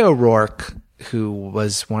 PJ O'Rourke, who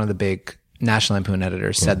was one of the big National Lampoon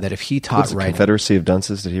editors, said that if he taught writing... Confederacy of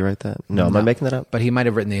Dunces, did he write that? No, am I making that up? But he might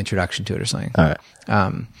have written the introduction to it or something. All right.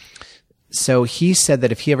 So he said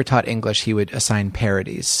that if he ever taught English, he would assign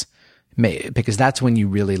parodies, because that's when you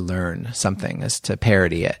really learn something, is to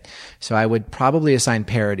parody it. So I would probably assign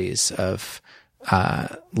parodies of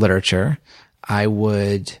literature. I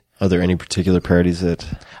would... Are there any particular parodies that...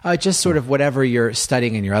 just sort of whatever you're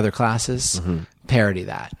studying in your other classes, parody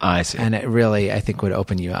that. I see. And it really, I think, would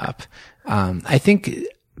open you up. I think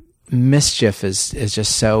mischief is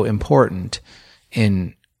just so important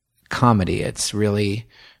in comedy. It's really,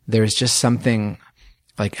 there's just something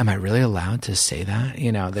like, am I really allowed to say that?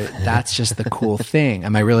 That's just the cool thing.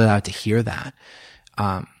 Am I really allowed to hear that?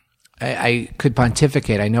 I could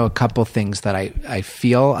pontificate. I know a couple things that I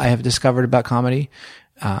feel I have discovered about comedy.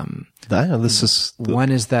 One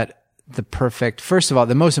is that first of all,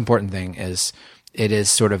 the most important thing is it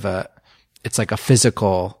is sort of it's like a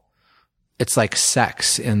physical, it's like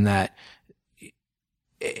sex in that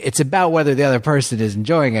it's about whether the other person is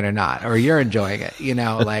enjoying it or not, or you're enjoying it.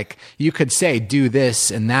 Like you could say, do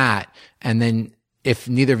this and that. And then if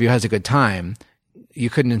neither of you has a good time, you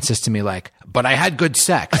couldn't insist to me like, but I had good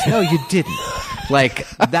sex. No, you didn't. Like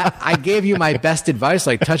that, I gave you my best advice,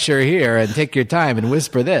 like touch her here and take your time and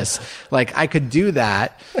whisper this. Like I could do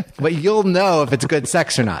that, but you'll know if it's good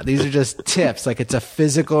sex or not. These are just tips. Like it's a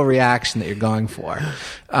physical reaction that you're going for.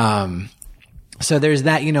 So there's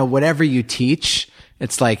that, whatever you teach,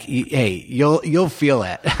 it's like, hey, you'll feel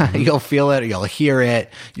it. You'll feel it, or you'll hear it,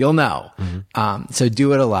 you'll know. So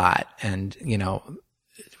do it a lot, and,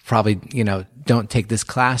 probably, don't take this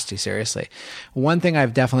class too seriously. One thing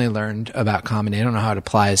I've definitely learned about comedy, I don't know how it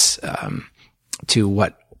applies to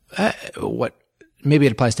what maybe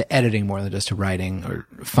it applies to editing more than just to writing or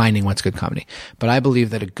finding what's good comedy. But I believe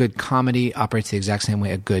that a good comedy operates the exact same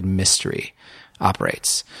way a good mystery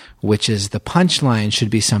operates, which is the punchline should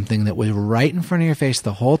be something that was right in front of your face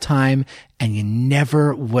the whole time, and you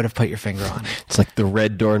never would have put your finger on it. It's like the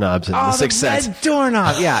red doorknobs in The Sixth Sense. Red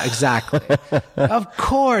doorknob. Yeah, exactly. Of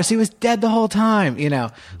course, he was dead the whole time.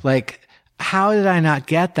 Like, how did I not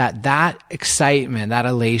get that? That excitement, that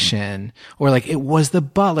elation, or like it was the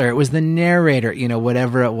butler, it was the narrator,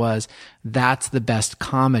 whatever it was. That's the best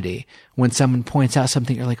comedy. When someone points out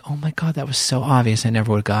something, you're like, oh my God, that was so obvious. I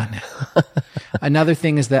never would have gotten it. Another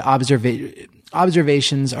thing is that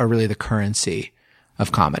observations are really the currency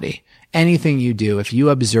of comedy. Anything you do, if you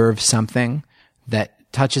observe something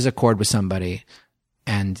that touches a chord with somebody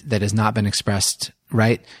and that has not been expressed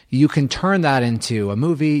right, you can turn that into a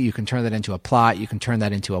movie, you can turn that into a plot, you can turn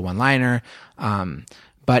that into a one-liner.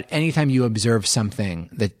 But anytime you observe something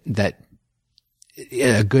that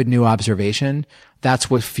a good new observation, that's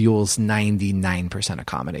what fuels 99% of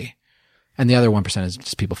comedy. And the other 1% is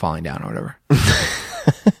just people falling down or whatever.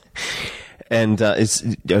 And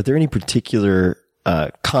are there any particular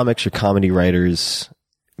comics or comedy writers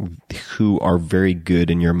who are very good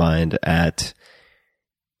in your mind at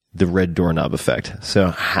the red doorknob effect?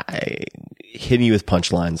 So hitting you with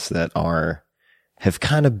punchlines that have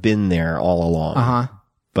kind of been there all along,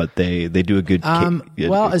 but they do a good.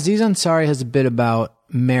 Well, Aziz Ansari has a bit about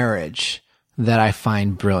marriage that I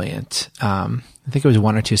find brilliant. I think it was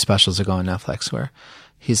 1 or 2 specials ago on Netflix where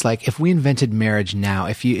he's like, if we invented marriage now,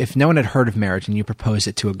 if no one had heard of marriage and you proposed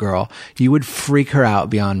it to a girl, you would freak her out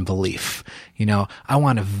beyond belief. I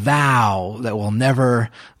want to vow that we'll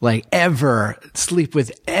never, ever sleep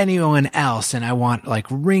with anyone else. And I want,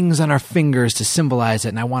 rings on our fingers to symbolize it.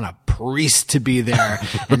 And I want a priest to be there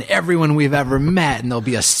and everyone we've ever met. And there'll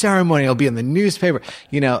be a ceremony. It'll be in the newspaper.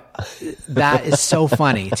 That is so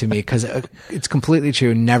funny to me because it's completely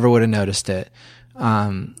true. Never would have noticed it.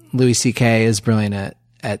 Louis C.K. is brilliant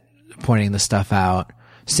at pointing the stuff out,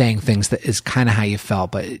 saying things that is kind of how you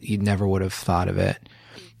felt, but you never would have thought of it.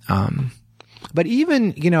 But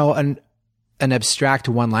even, an abstract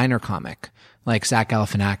one-liner comic like Zach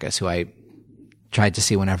Galifianakis, who I tried to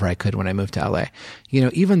see whenever I could when I moved to LA,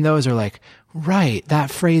 even those are like, right,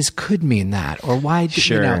 that phrase could mean that, or why,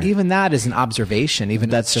 even that is an observation,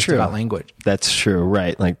 even if it's just about language. That's true,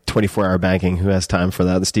 right. Like 24-hour banking, who has time for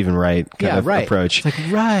that? The Stephen Wright kind of approach. It's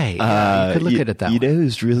like, right. You could look at it that way. You know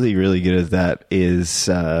who's really, really good at that is,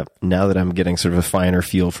 now that I'm getting sort of a finer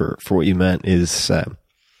feel for what you meant is,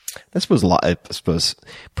 I suppose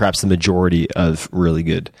perhaps the majority of really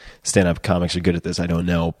good stand-up comics are good at this. I don't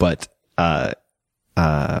know, but,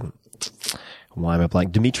 why am I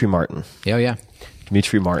blank? Dimitri Martin. Oh, yeah.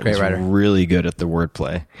 Dimitri Martin is really good at the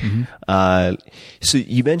wordplay. Mm-hmm. So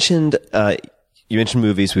you mentioned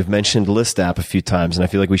movies. We've mentioned List App a few times, and I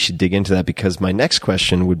feel like we should dig into that because my next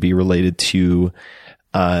question would be related to,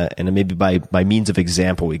 and maybe by means of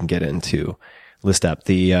example, we can get into List App.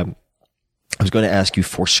 I was going to ask you,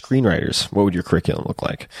 for screenwriters, what would your curriculum look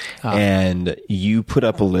like? And you put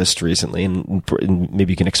up a list recently, and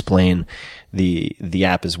maybe you can explain the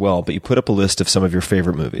app as well, but you put up a list of some of your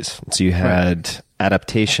favorite movies. So you had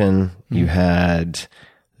Adaptation, you had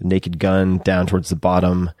Naked Gun down towards the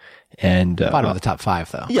bottom, and bottom of the top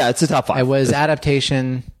 5, though. Yeah, it's the top 5. It was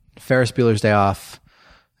Adaptation, Ferris Bueller's Day Off,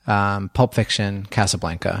 Pulp Fiction,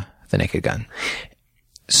 Casablanca, The Naked Gun.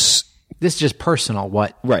 This is just personal.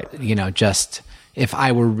 Just if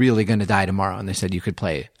I were really going to die tomorrow and they said you could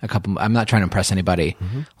play a couple, I'm not trying to impress anybody.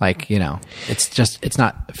 It's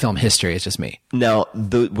not film history. It's just me. Now,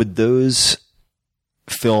 would those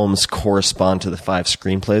films correspond to the 5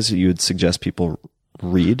 screenplays that you would suggest people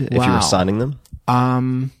read if you were assigning them?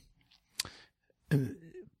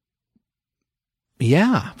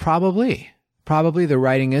 Yeah, probably. Probably the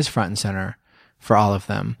writing is front and center for all of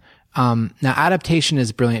them. Now Adaptation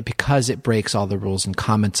is brilliant because it breaks all the rules and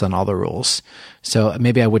comments on all the rules. So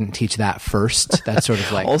maybe I wouldn't teach that first. That's sort of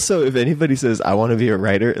like. Also, if anybody says, I want to be a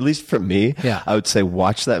writer, at least for me, I would say,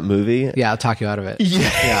 watch that movie. Yeah, I'll talk you out of it.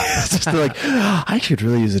 Yeah. It's just like, I could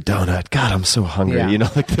really use a donut. God, I'm so hungry. Yeah.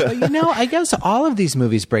 Like that. But, I guess all of these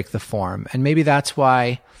movies break the form. And maybe that's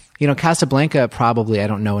why, Casablanca probably, I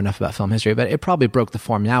don't know enough about film history, but it probably broke the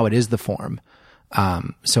form. Now it is the form.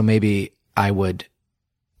 So maybe I would,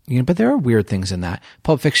 but there are weird things in that.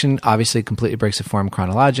 Pulp Fiction obviously completely breaks the form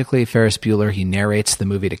chronologically. Ferris Bueller, he narrates the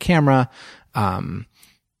movie to camera. The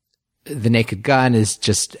Naked Gun is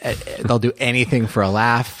just, they'll do anything for a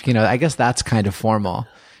laugh. I guess that's kind of formal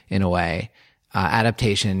in a way.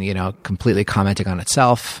 Adaptation, completely commenting on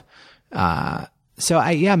itself.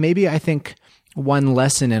 Maybe I think one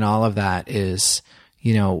lesson in all of that is,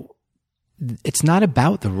 it's not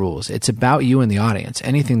about the rules. It's about you and the audience,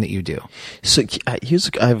 anything that you do. So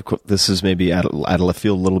this is maybe out of left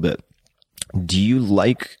field a little bit.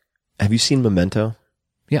 Have you seen Memento?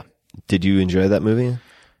 Yeah. Did you enjoy that movie?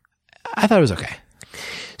 I thought it was okay.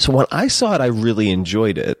 So when I saw it, I really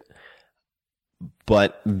enjoyed it.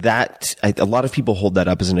 But a lot of people hold that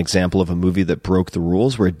up as an example of a movie that broke the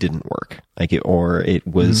rules where it didn't work.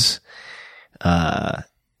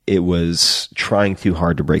 It was trying too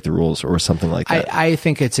hard to break the rules or something like that. I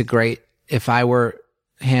think it's if I were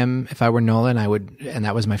Nolan, and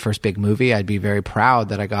that was my first big movie, I'd be very proud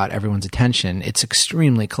that I got everyone's attention. It's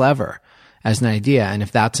extremely clever as an idea. And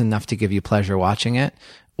if that's enough to give you pleasure watching it,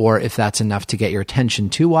 or if that's enough to get your attention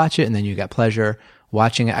to watch it and then you get pleasure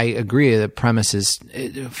watching it, I agree. The premise is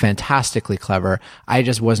fantastically clever. I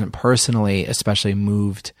just wasn't personally especially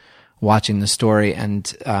moved watching the story. And,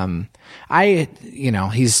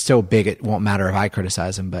 he's so big, it won't matter if I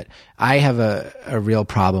criticize him, but I have a real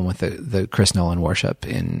problem with the Chris Nolan worship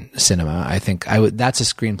in cinema. I think that's a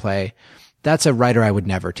screenplay. That's a writer I would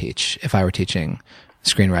never teach if I were teaching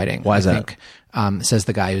screenwriting. Why is that? Says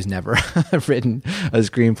the guy who's never written a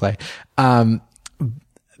screenplay.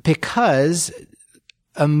 Because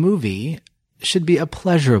a movie should be a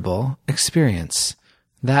pleasurable experience.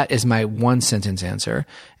 That is my one sentence answer.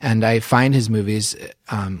 And I find his movies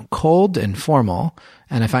cold and formal.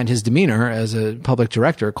 And I find his demeanor as a public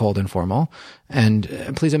director cold and formal. And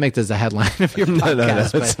please don't make this the headline of your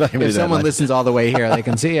podcast. But if someone listens all the way here, they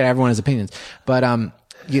can see it. Everyone has opinions. But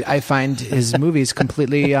I find his movies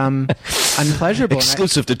completely unpleasurable.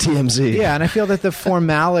 Exclusive to TMZ. Yeah, and I feel that the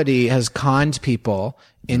formality has conned people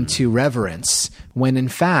into reverence when in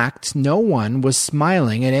fact no one was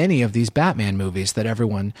smiling at any of these Batman movies that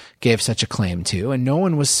everyone gave such acclaim to, and no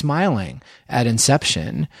one was smiling at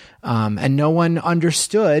Inception, and no one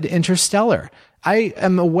understood Interstellar. I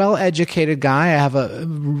am a well-educated guy. I have a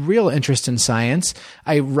real interest in science.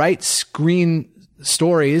 I write screen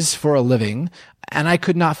stories for a living, and I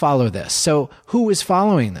could not follow this. So who is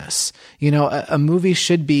following this? A movie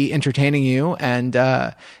should be entertaining you and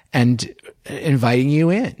inviting you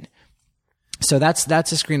in. So that's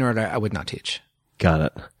a screenwriter I would not teach. Got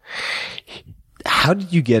it. How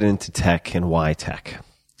did you get into tech and why tech?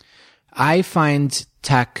 I find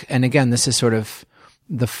tech, and again, this is sort of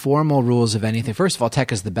the formal rules of anything. First of all,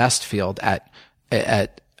 tech is the best field at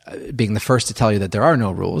being the first to tell you that there are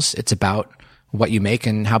no rules. It's about what you make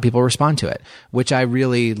and how people respond to it, which I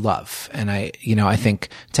really love. And I think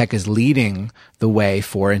tech is leading the way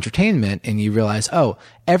for entertainment, and you realize,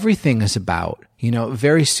 everything is about,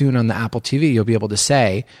 very soon on the Apple TV, you'll be able to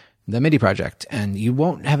say the MIDI project and you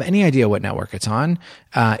won't have any idea what network it's on.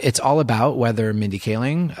 It's all about whether Mindy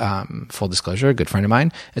Kaling, full disclosure, a good friend of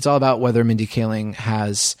mine, it's all about whether Mindy Kaling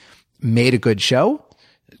has made a good show,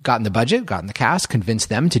 gotten the budget, gotten the cast, convinced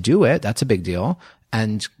them to do it. That's a big deal.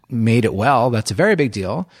 And made it well. That's a very big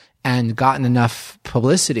deal. And gotten enough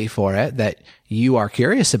publicity for it that you are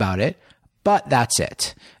curious about it, but that's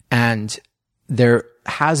it. And there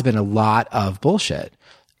has been a lot of bullshit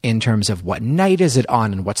in terms of what night is it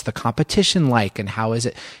on and what's the competition like and how is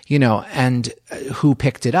it, and who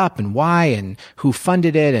picked it up and why and who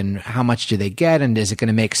funded it and how much do they get and is it going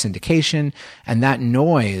to make syndication? And that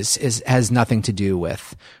noise has nothing to do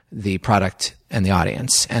with the product and the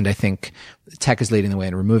audience. And I think tech is leading the way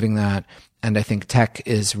in removing that. And I think tech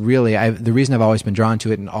is really, the reason I've always been drawn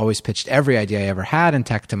to it and always pitched every idea I ever had in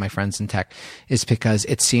tech to my friends in tech is because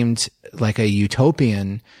it seemed like a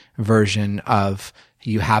utopian version of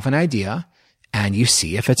you have an idea and you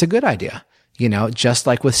see if it's a good idea. Just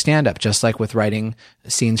like with stand-up, just like with writing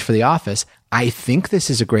scenes for The Office, I think this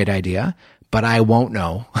is a great idea, but I won't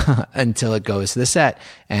know until it goes to the set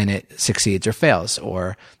and it succeeds or fails,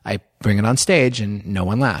 or I bring it on stage and no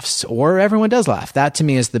one laughs, or everyone does laugh. That to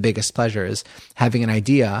me is the biggest pleasure, is having an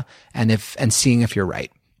idea and seeing if you're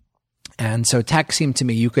right. And so tech seemed to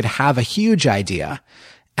me you could have a huge idea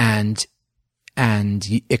and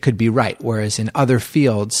it could be right. Whereas in other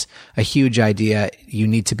fields, a huge idea, you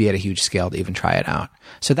need to be at a huge scale to even try it out.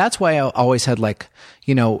 So that's why I always had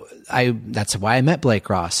that's why I met Blake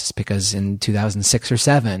Ross, because in 2006 or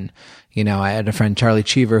 7, I had a friend, Charlie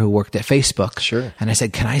Cheever, who worked at Facebook. Sure. And I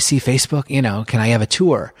said, can I see Facebook? Can I have a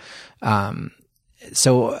tour? And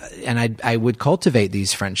I would cultivate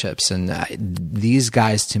these friendships, and these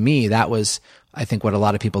guys, to me, that was, I think, what a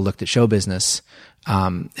lot of people looked at show business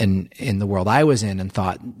in the world I was in and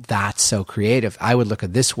thought, that's so creative. I would look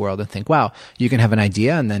at this world and think, wow, you can have an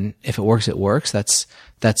idea, and then if it works, it works. That's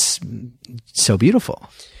so beautiful.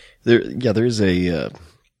 There's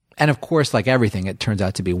and of course, like everything, it turns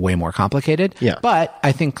out to be way more complicated. Yeah. But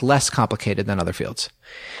I think less complicated than other fields.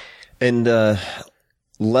 And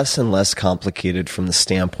less and less complicated from the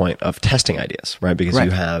standpoint of testing ideas, right? Because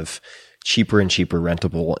you have cheaper and cheaper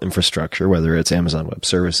rentable infrastructure, whether it's Amazon Web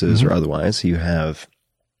Services or otherwise. You have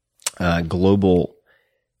a global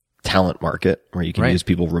talent market where you can use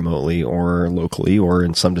people remotely or locally or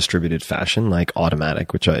in some distributed fashion, like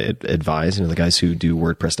Automatic, which I advise, the guys who do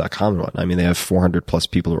WordPress.com and whatnot. I mean, they have 400 plus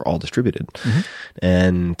people who are all distributed.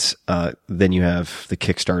 And then you have the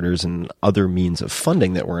Kickstarters and other means of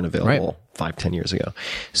funding that weren't available 5-10 years ago.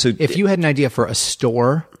 So if you had an idea for a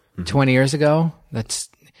store 20 years ago,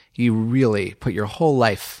 you really put your whole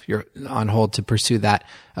life on hold to pursue that,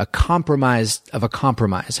 a compromise of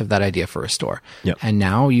that idea for a store. Yep. And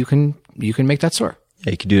now you can make that store.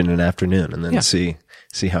 Yeah, you can do it in an afternoon and then see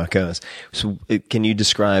how it goes. So can you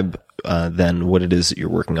describe then what it is that you're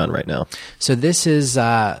working on right now? So this is,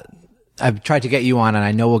 I've tried to get you on, and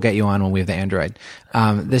I know we'll get you on when we have the Android.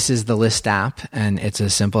 This is the List app, and it's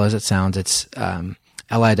as simple as it sounds. It's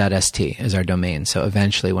li.st is our domain. So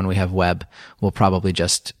eventually when we have web, we'll probably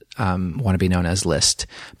just want to be known as List.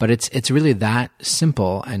 But it's really that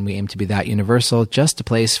simple, and we aim to be that universal, just a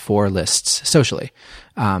place for lists socially.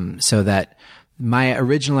 So that my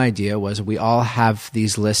original idea was we all have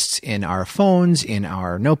these lists in our phones, in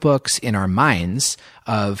our notebooks, in our minds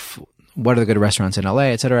of what are the good restaurants in LA,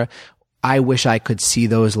 et cetera. I wish I could see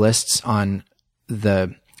those lists on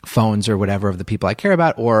the phones or whatever of the people I care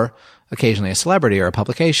about, or occasionally a celebrity or a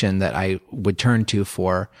publication that I would turn to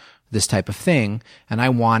for this type of thing. And I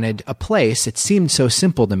wanted a place. It seemed so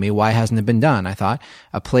simple to me. Why hasn't it been done? I thought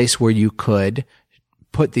a place where you could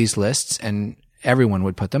put these lists and everyone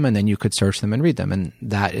would put them, and then you could search them and read them. And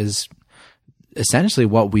that is essentially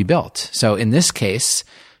what we built. So in this case,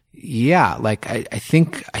 I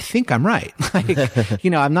think I'm right.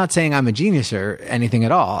 I'm not saying I'm a genius or anything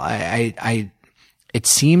at all. It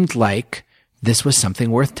seemed like this was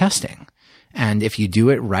something worth testing. And if you do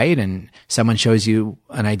it right and someone shows you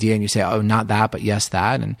an idea and you say, oh, not that, but yes,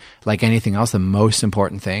 that. And like anything else, the most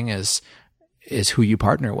important thing is who you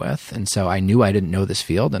partner with. And so I knew I didn't know this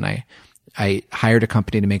field, and I hired a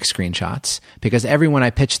company to make screenshots, because everyone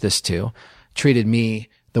I pitched this to treated me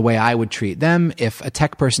the way I would treat them. If a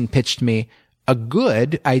tech person pitched me a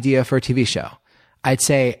good idea for a TV show, I'd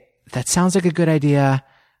say, that sounds like a good idea.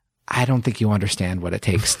 I don't think you understand what it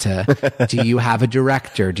takes to, do you have a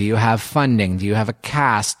director? Do you have funding? Do you have a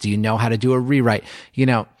cast? Do you know how to do a rewrite?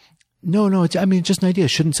 No, it's just an idea.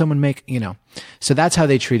 Shouldn't someone make, so that's how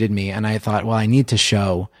they treated me. And I thought, well, I need to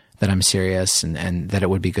show that I'm serious and that it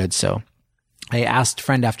would be good. So I asked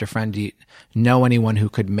friend after friend, do you know anyone who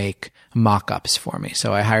could make mock-ups for me?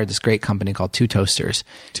 So I hired this great company called Two Toasters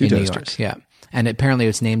in New York. Yeah. And apparently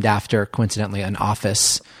it's named after, coincidentally, an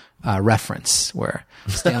Office reference where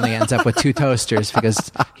Stanley ends up with two toasters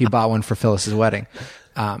because he bought one for Phyllis's wedding.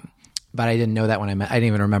 But I didn't know that when I didn't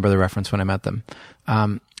even remember the reference when I met them.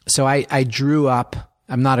 So I drew up,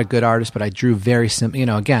 I'm not a good artist, but I drew very simple,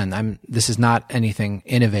 again, this is not anything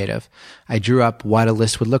innovative. I drew up what a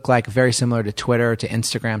list would look like, very similar to Twitter, to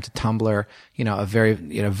Instagram, to Tumblr, a very,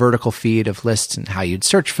 vertical feed of lists, and how you'd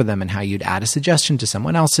search for them and how you'd add a suggestion to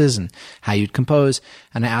someone else's and how you'd compose.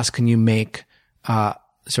 And I asked, can you make,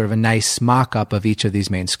 sort of a nice mock-up of each of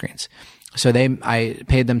these main screens? So I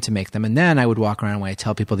paid them to make them. And then I would walk around when I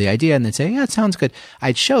tell people the idea and they'd say, yeah, it sounds good.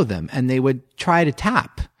 I'd show them and they would try to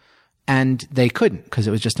tap and they couldn't because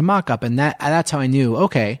it was just a mock-up. And that's how I knew,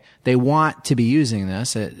 okay, they want to be using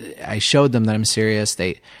this. I showed them that I'm serious.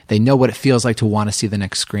 They know what it feels like to want to see the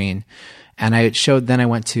next screen. And then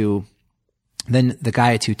the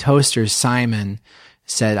guy at Two Toasters, Simon,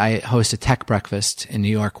 said, I host a tech breakfast in New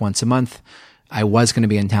York once a month. I was going to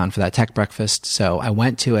be in town for that tech breakfast. So I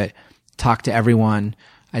went to it, talked to everyone.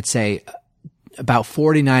 I'd say about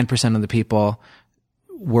 49% of the people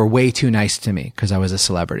were way too nice to me because I was a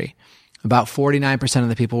celebrity. About 49% of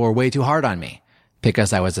the people were way too hard on me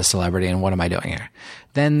because I was a celebrity and what am I doing here?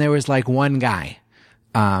 Then there was like one guy,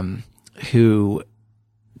 who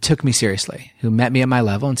took me seriously, who met me at my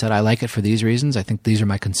level and said, I like it for these reasons. I think these are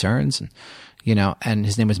my concerns. And and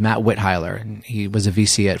his name was Matt Whitheiler, and he was a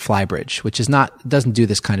VC at Flybridge, which doesn't do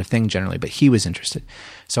this kind of thing generally, but he was interested.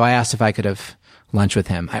 So I asked if I could have lunch with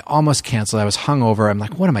him. I almost canceled. I was hungover. I'm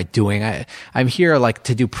like, what am I doing? I'm here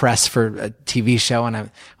to do press for a TV show,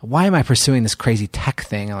 and why am I pursuing this crazy tech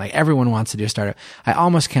thing? Like everyone wants to do a startup. I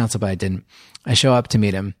almost canceled, but I didn't. I show up to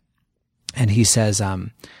meet him, and he says,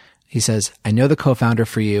 I know the co-founder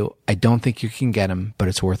for you. I don't think you can get him, but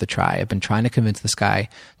it's worth a try. I've been trying to convince this guy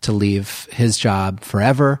to leave his job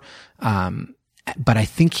forever. but I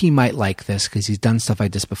think he might like this because he's done stuff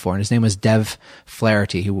like this before. And his name was Dev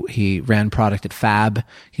Flaherty. He ran product at Fab.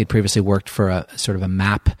 He had previously worked for a sort of a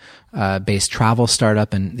map based travel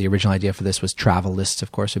startup, and the original idea for this was travel lists,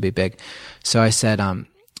 of course, would be big. So I said,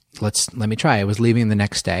 let me try. I was leaving the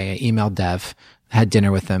next day. I emailed Dev, had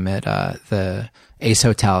dinner with him at the Ace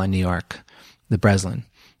Hotel in New York, the Breslin,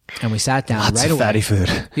 and we sat down. Lots right of away. fatty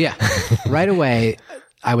food. Yeah, right away.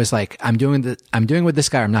 I was like, I'm doing with this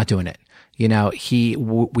guy, or I'm not doing it. You know, we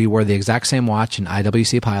wore the exact same watch, an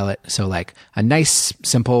IWC Pilot. So like a nice,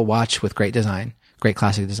 simple watch with great design, great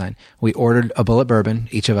classic design. We ordered a bullet bourbon,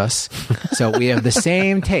 each of us. So we have the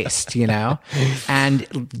same taste, you know,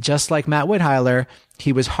 and just like Matt Whitheiler,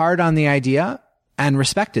 he was hard on the idea and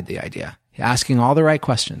respected the idea, asking all the right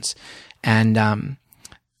questions. And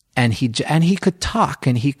he could talk,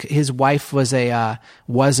 and his wife was a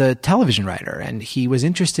television writer, and he was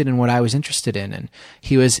interested in what I was interested in. And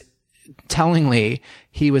tellingly,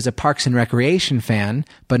 he was a Parks and Recreation fan,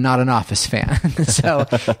 but not an Office fan. So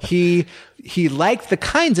he liked the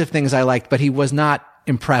kinds of things I liked, but he was not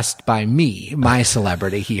impressed by me, my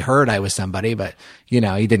celebrity. He heard I was somebody, but, you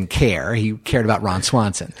know, he didn't care. He cared about Ron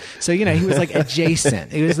Swanson. So, you know, he was like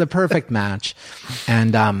adjacent. It was the perfect match.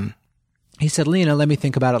 And, he said, Lena, let me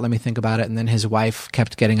think about it. And then his wife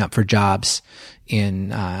kept getting up for jobs in,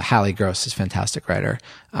 Hallie Gross, is a fantastic writer.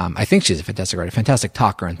 I think she's a fantastic writer, fantastic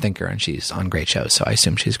talker and thinker, and she's on great shows. So I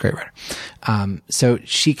assume she's a great writer. So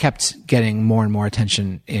she kept getting more and more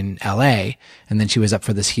attention in LA. And then she was up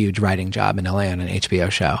for this huge writing job in LA on an HBO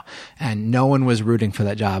show. And no one was rooting for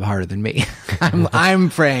that job harder than me. I'm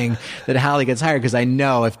praying that Hallie gets hired, because I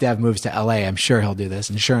know if Dev moves to LA, I'm sure he'll do this.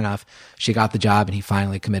 And sure enough, she got the job, and he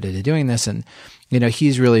finally committed to doing this. And, you know,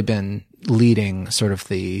 he's really been leading sort of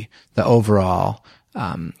the overall,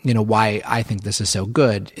 you know, why I think this is so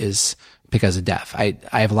good is because of Dev. I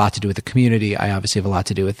have a lot to do with the community. I obviously have a lot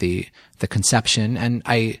to do with the conception. And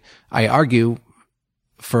I argue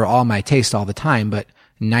for all my taste all the time, but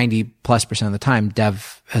 90+% of the time,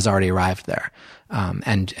 Dev has already arrived there,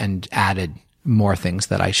 and added more things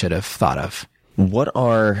that I should have thought of. What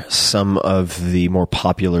are some of the more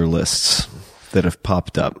popular lists that have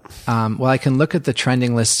popped up? Well, I can look at the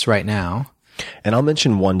trending lists right now. And I'll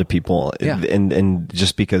mention one to people. Yeah. And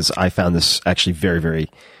just because I found this actually very, very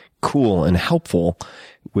cool and helpful,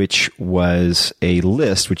 which was a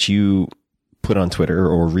list which you put on Twitter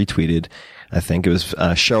or retweeted. I think it was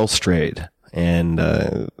Cheryl Strayed, and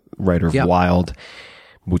writer of Wild,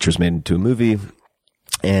 which was made into a movie.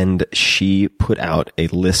 And she put out a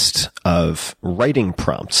list of writing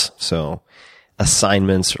prompts. So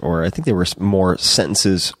assignments, or I think there were more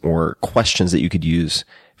sentences or questions that you could use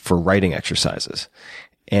for writing exercises.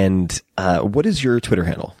 And what is your Twitter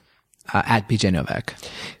handle? At BJ Novak.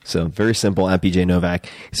 So very simple, at BJ Novak.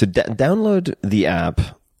 So download the app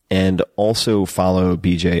and also follow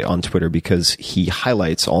BJ on Twitter, because he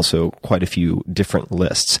highlights also quite a few different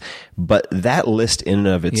lists. But that list in and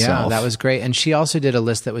of itself. Yeah, that was great. And she also did a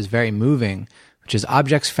list that was very moving, which is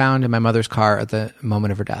objects found in my mother's car at the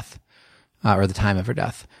moment of her death, or the time of her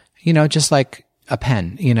death. You know, just like a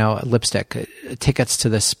pen, you know, a lipstick, tickets to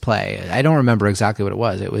this play. I don't remember exactly what it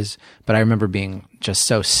was, but I remember being just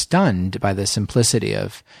so stunned by the simplicity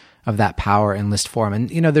of that power in list form.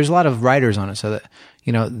 And, you know, there's a lot of writers on it, so that,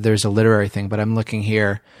 you know, there's a literary thing, but I'm looking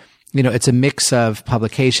here, you know, it's a mix of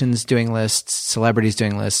publications doing lists, celebrities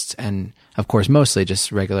doing lists, and of course, mostly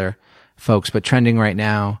just regular folks. But trending right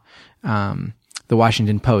now, the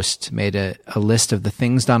Washington Post made a list of the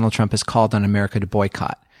things Donald Trump has called on America to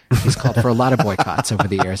boycott. He's called for a lot of boycotts over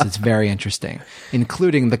the years. It's very interesting,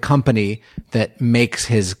 including the company that makes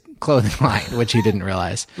his clothing line, which he didn't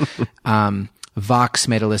realize. Vox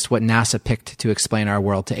made a list what NASA picked to explain our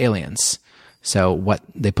world to aliens. So what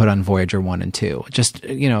they put on Voyager 1 and 2. Just,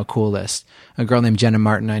 you know, a cool list. A girl named Jenna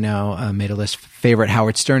Martin, I know, made a list, favorite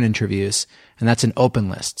Howard Stern interviews. And that's an open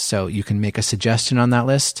list. So you can make a suggestion on that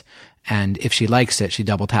list. And if she likes it, she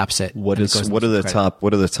double taps it. What are the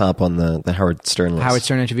top on the Howard Stern list? Howard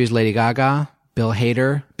Stern interviews Lady Gaga, Bill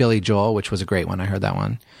Hader, Billy Joel, which was a great one. I heard that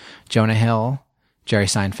one. Jonah Hill, Jerry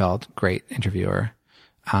Seinfeld, great interviewer.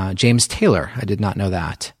 James Taylor, I did not know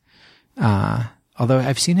that. Although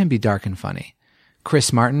I've seen him be dark and funny.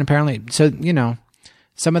 Chris Martin, apparently. So, you know,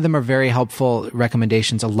 some of them are very helpful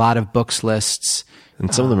recommendations, a lot of books lists.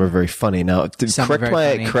 And some of them are very funny. Now,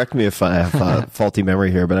 correct me if I have faulty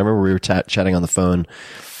memory here, but I remember we were chatting on the phone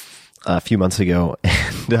a few months ago,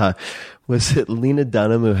 and was it Lena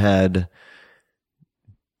Dunham who had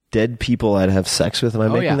dead people I'd have sex with? Am I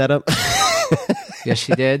making that up? Yes,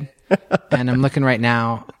 she did. And I'm looking right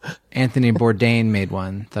now. Anthony Bourdain made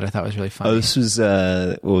one that I thought was really funny. Oh, this was,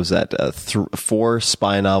 what was that? 4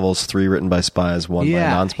 spy novels, 3 written by spies, 1 by a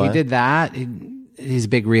non-spy? He did that. He's a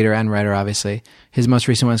big reader and writer, obviously. His most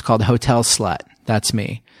recent one is called Hotel Slut. That's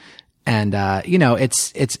me. And,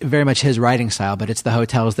 it's very much his writing style, but it's the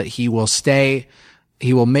hotels that he will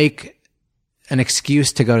make an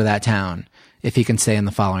excuse to go to that town if he can stay in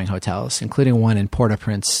the following hotels, including one in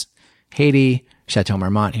Port-au-Prince, Haiti, Chateau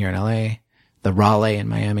Marmont here in LA, the Raleigh in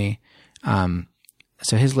Miami.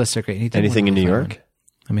 So his lists are great. Anything in New York?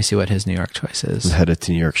 Let me see what his New York choice is. I'm headed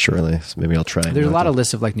to New York shortly, so maybe I'll try. There's a lot of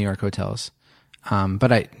lists of like New York hotels.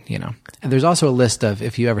 But and there's also a list of,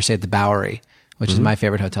 if you ever stay at the Bowery, which is my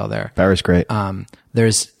favorite hotel there. Bowery's great.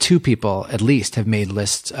 There's 2 people at least have made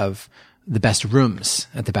lists of the best rooms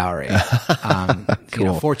at the Bowery.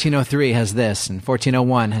 Cool. 1403 has this and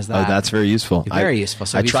 1401 has that. Oh, that's very useful. Very useful.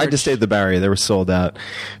 So I tried to stay at the Bowery. They were sold out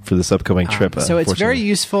for this upcoming trip. So it's very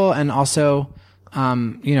useful and also,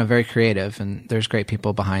 very creative, and there's great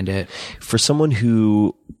people behind it. For someone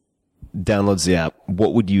who downloads the app,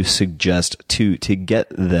 what would you suggest to get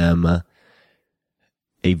them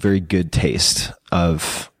a very good taste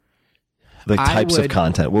of the types of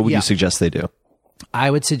content? What would you suggest they do?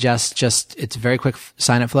 I would suggest it's a very quick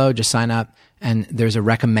sign up flow. Just sign up and there's a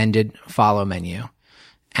recommended follow menu,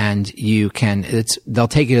 and they'll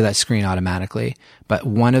take you to that screen automatically. But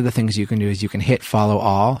one of the things you can do is you can hit follow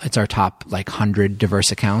all. It's our top 100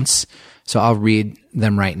 diverse accounts. So I'll read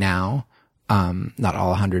them right now. Not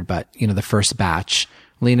all 100, but the first batch: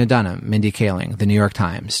 Lena Dunham, Mindy Kaling, The New York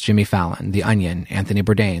Times, Jimmy Fallon, The Onion, Anthony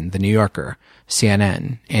Bourdain, The New Yorker,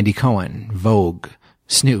 CNN, Andy Cohen, Vogue,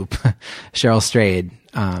 Snoop, Cheryl Strayed,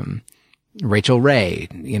 Rachel Ray,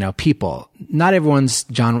 People. Not everyone's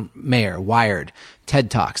John Mayer, Wired,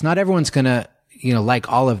 TED Talks. Not everyone's gonna,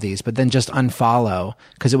 like all of these, but then just unfollow,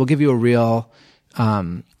 because it will give you a real,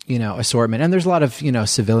 assortment. And there's a lot of,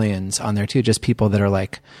 civilians on there too, just people that are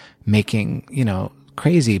making,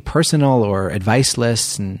 crazy personal or advice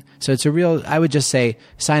lists. And so it's I would just say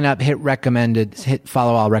sign up, hit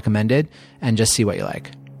follow all recommended, and just see what you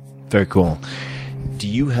like. Very cool. Do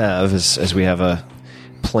you have, as we have a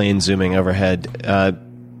plane zooming overhead, do you have a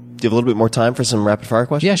little bit more time for some rapid fire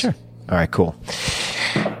questions? Yeah, sure. All right, cool.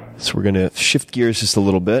 So we're going to shift gears just a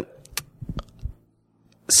little bit.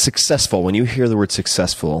 Successful. When you hear the word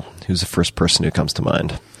successful, who's the first person who comes to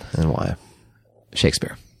mind and why?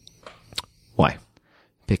 Shakespeare. Why?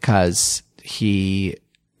 Because he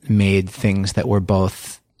made things that were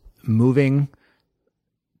both moving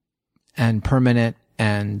and permanent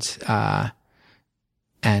and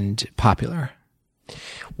popular.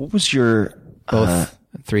 What was your both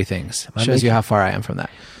 3 things? Shows you how far I am from that.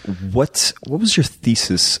 What was your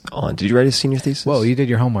thesis on? Did you write a senior thesis? Whoa, you did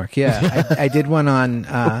your homework. Yeah, I did one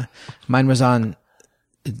on. Mine was on.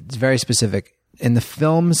 It's very specific in the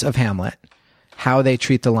films of Hamlet, how they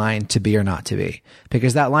treat the line "to be or not to be,"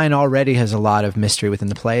 because that line already has a lot of mystery within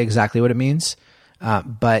the play, exactly what it means.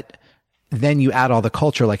 But then you add all the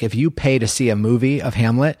culture. Like if you pay to see a movie of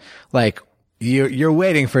Hamlet, you're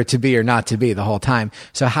waiting for it to be or not to be the whole time.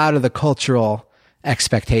 So how do the cultural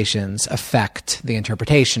expectations affect the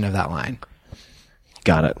interpretation of that line?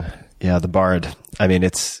 Got it. Yeah, the bard. I mean,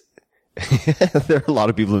 it's there are a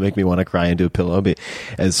lot of people who make me want to cry into a pillow. But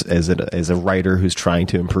as a writer who's trying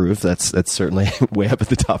to improve, that's certainly way up at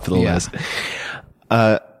the top of the list.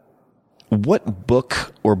 What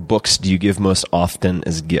book or books do you give most often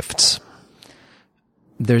as gifts?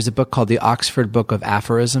 There's a book called The Oxford Book of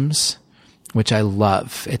Aphorisms, which I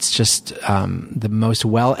love. It's just the most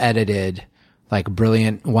well-edited,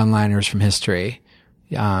 brilliant one-liners from history.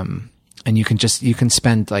 And you can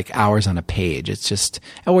spend hours on a page. It's just,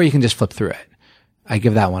 or you can just flip through it. I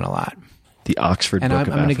give that one a lot. The Oxford Book of Aphorisms.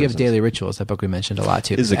 And I'm going to give Daily Rituals, that book we mentioned a lot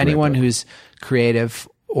too. Anyone who's creative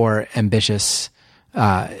or ambitious,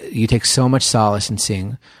 you take so much solace in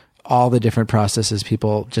seeing all the different processes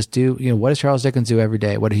people just do. What does Charles Dickens do every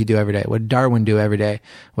day? What did he do every day? What did Darwin do every day?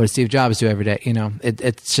 What did Steve Jobs do every day?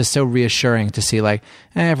 It's just so reassuring to see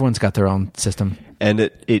everyone's got their own system. And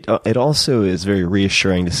it also is very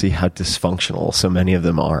reassuring to see how dysfunctional so many of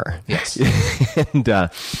them are. Yes. And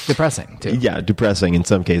depressing too. Yeah, depressing in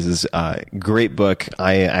some cases. Great book.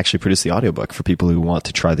 I actually produced the audiobook for people who want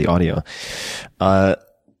to try the audio.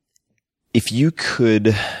 If you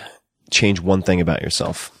could change one thing about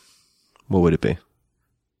yourself, what would it be?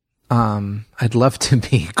 I'd love to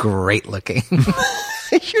be great looking.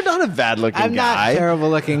 You're not a bad-looking I'm guy. not terrible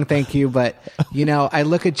looking, thank you. But, I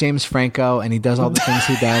look at James Franco and he does all the things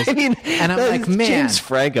he does. And I'm like, man. James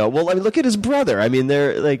Franco. Well, look at his brother.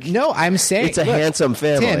 They're like... No, I'm saying... It's a handsome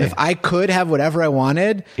family. Tim, if I could have whatever I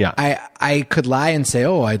wanted, yeah. I could lie and say,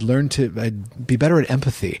 I'd be better at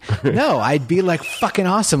empathy. No, I'd be like fucking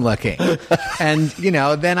awesome looking. And,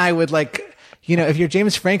 then I would like... if you're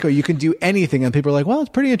James Franco, you can do anything. And people are like, well, it's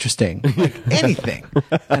pretty interesting. Like anything.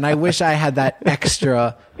 And I wish I had that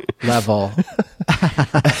extra level.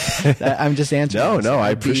 I'm just answering. No,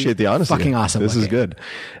 I appreciate the honesty. Fucking awesome. This is good.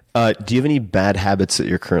 Do you have any bad habits that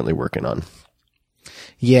you're currently working on?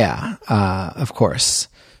 Yeah, of course.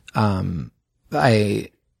 I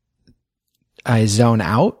zone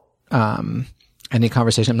out. Any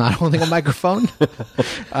conversation, I'm not holding a microphone.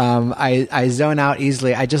 I zone out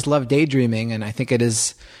easily. I just love daydreaming, and I think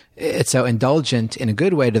it's so indulgent in a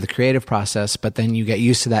good way to the creative process, but then you get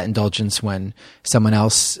used to that indulgence when someone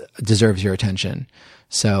else deserves your attention.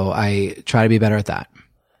 So I try to be better at that.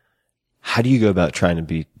 How do you go about trying to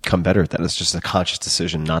become better at that? It's just a conscious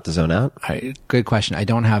decision not to zone out? Good question. I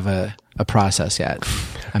don't have a process yet.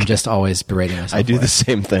 I'm just always berating myself. I do the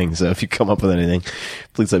same thing. So if you come up with anything,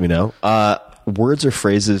 please let me know. Words or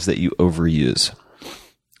phrases that you overuse?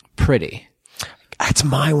 Pretty. That's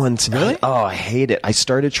my one. Really? I hate it. I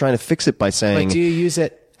started trying to fix it by saying... But do you use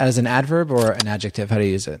it as an adverb or an adjective? How do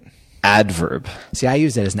you use it? Adverb. See, I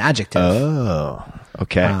use it as an adjective. Oh,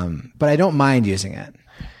 okay. But I don't mind using it.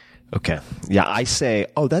 Okay. Yeah, I say,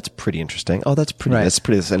 that's pretty interesting. Oh, that's pretty, right. That's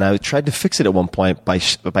pretty. And I tried to fix it at one point by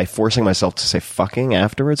forcing myself to say fucking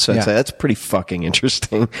afterwards. So I'd say, that's pretty fucking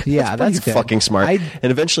interesting. Yeah, that's pretty fucking smart. And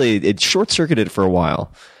eventually it short-circuited it for a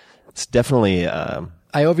while. It's definitely, I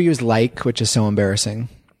overuse like, which is so embarrassing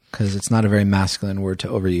because it's not a very masculine word to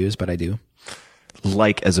overuse, but I do.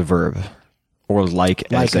 Like as a verb or like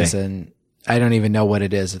as an, I don't even know what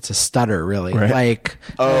it is. It's a stutter, really. Right. Like.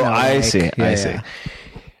 I see. Yeah, I see.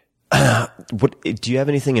 What do you have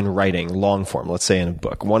anything in writing, long form, let's say in a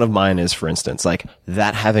book? One of mine is, for instance, like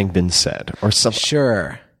that having been said or something.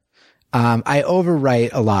 Sure. I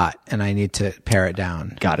overwrite a lot and I need to pare it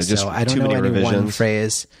down. Got it. Just I don't too know many any revisions. one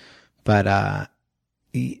phrase, but,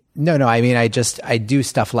 no, I mean, I do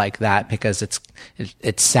stuff like that because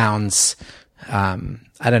it sounds,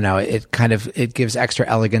 I don't know. It gives extra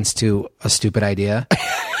elegance to a stupid idea.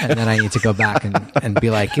 And then I need to go back and be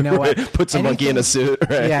like, you know what? Put some monkey in a suit.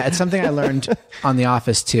 Right? Yeah. It's something I learned on The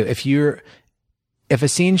Office too. If a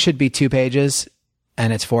scene should be 2 pages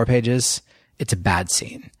and it's 4 pages, it's a bad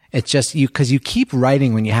scene. It's just cause you keep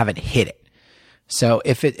writing when you haven't hit it. So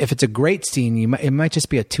if it's a great scene, it might just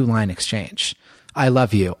be a 2-line exchange. I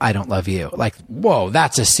love you. I don't love you. Like, whoa,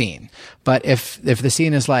 that's a scene. But if the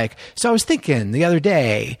scene is like, so I was thinking the other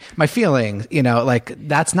day, my feelings, like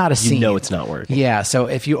that's not a scene. It's not working. Yeah. So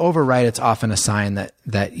if you overwrite, it's often a sign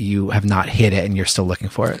that you have not hit it and you're still looking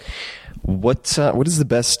for it. What is the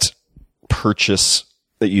best purchase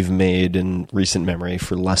that you've made in recent memory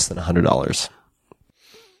for less than $100?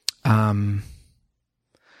 An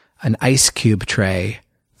ice cube tray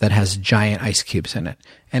that has giant ice cubes in it.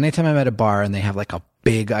 Anytime I'm at a bar and they have like a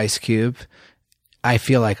big ice cube, I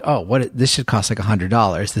feel like, this should cost like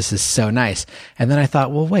 $100. This is so nice. And then I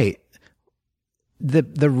thought, well, wait,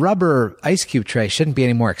 the rubber ice cube tray shouldn't be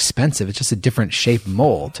any more expensive. It's just a different shape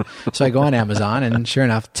mold. So I go on Amazon and sure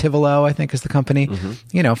enough, Tivolo, I think is the company,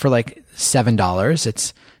 for like $7,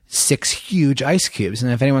 it's 6 huge ice cubes.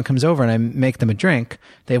 And if anyone comes over and I make them a drink,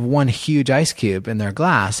 they have 1 huge ice cube in their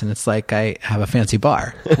glass. And it's like I have a fancy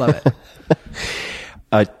bar. Love it.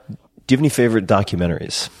 Do you have any favorite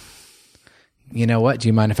documentaries? You know what? Do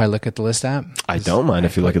you mind if I look at the list app? I don't mind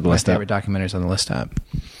if you look at the list app. My favorite documentaries on the list app.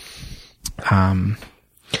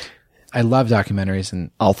 I love documentaries,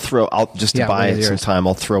 and I'll buy some time.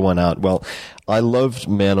 I'll throw one out. Well, I loved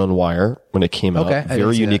Man on Wire when it came out.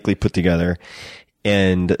 Very uniquely put together.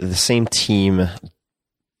 And the same team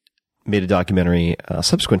made a documentary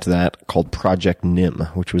subsequent to that called Project Nim,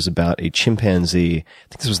 which was about a chimpanzee, I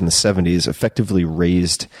think this was in the 70s, effectively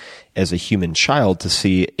raised as a human child to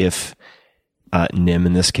see if Nim,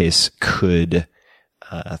 in this case, could,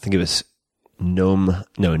 I think it was Nim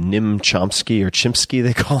Chomsky or Chimsky,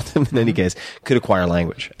 they called him in any case, could acquire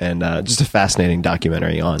language. And just a fascinating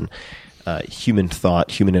documentary on human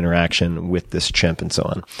thought, human interaction with this chimp and so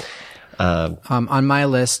on. On my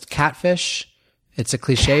list, Catfish. It's a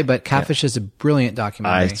cliche, but Catfish is a brilliant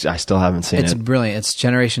documentary. I still haven't seen it. It's brilliant. It's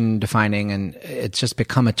generation defining, and it's just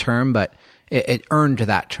become a term, but it earned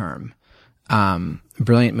that term.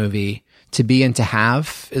 Brilliant movie. To Be and to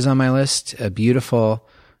Have is on my list. A beautiful,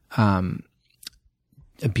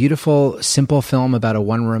 simple film about a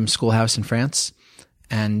one-room schoolhouse in France.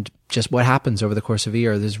 and just what happens over the course of a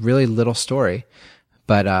year. There's really little story,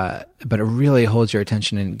 but it really holds your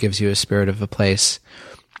attention and gives you a spirit of a place.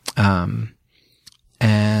 And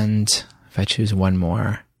if I choose one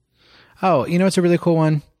more, it's a really cool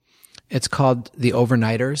one. It's called The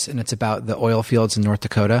Overnighters, and it's about the oil fields in North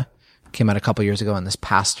Dakota. Came out a couple years ago, and this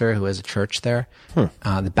pastor who has a church there, the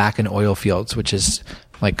Bakken oil fields, which is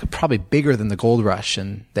like probably bigger than the gold rush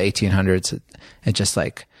in the 1800s. It just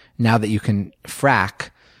like, now that you can frack,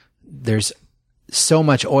 there's so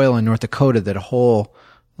much oil in North Dakota that a whole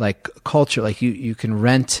like culture, like you can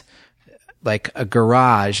rent like a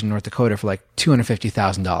garage in North Dakota for like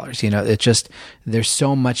 $250,000. It's just, there's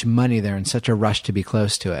so much money there and such a rush to be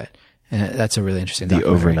close to it. And that's a really interesting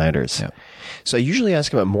documentary. The Overnighters. Yeah. So I usually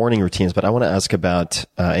ask about morning routines, but I want to ask about,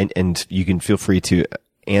 and you can feel free to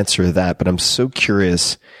answer that, but I'm so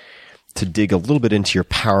curious to dig a little bit into your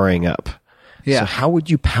powering up. Yeah. So how would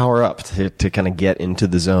you power up to kind of get into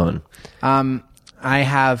the zone? I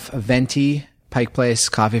have a venti Pike Place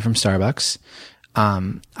coffee from Starbucks.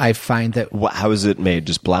 I find that... How is it made?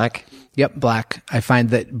 Just black? Yep, black. I find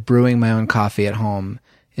that brewing my own coffee at home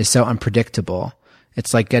is so unpredictable.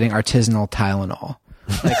 It's like getting artisanal Tylenol.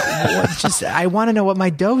 Like, I want to know what my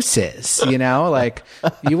dose is, Like,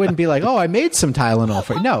 you wouldn't be like, I made some Tylenol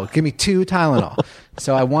for you. No, give me 2 Tylenol.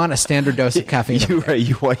 So I want a standard dose of caffeine.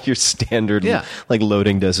 You want your standard, like,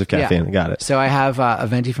 loading dose of caffeine. Yeah. Got it. So I have a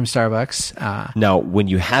venti from Starbucks. Now, when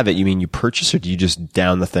you have it, you mean you purchase, or do you just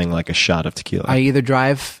down the thing like a shot of tequila? I either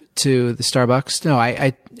drive to the Starbucks. No,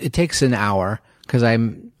 it takes an hour because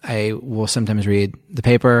I will sometimes read the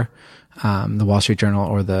paper, the Wall Street Journal,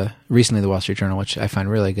 or recently the Wall Street Journal, which I find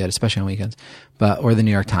really good, especially on weekends, or the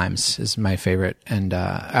New York Times is my favorite. And,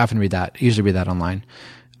 I often usually read that online.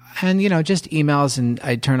 And, just emails, and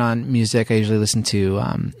I turn on music. I usually listen to,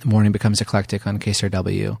 Morning Becomes Eclectic on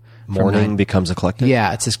KCRW. Morning Becomes Eclectic?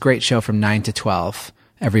 Yeah. It's this great show from 9 to 12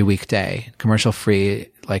 every weekday, commercial free,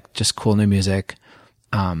 like just cool new music.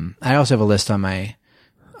 I also have a list on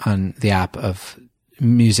the app of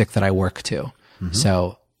music that I work to. Mm-hmm.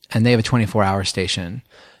 So, and they have a 24-hour station.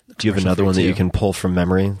 Do you have another one that you can pull from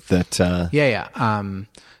memory that, Yeah.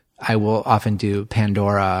 I will often do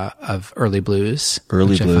Pandora of Early Blues.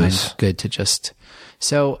 Which I find good to just,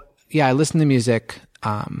 I listen to music,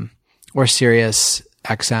 or Sirius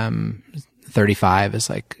XM 35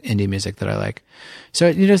 is like indie music that I like. So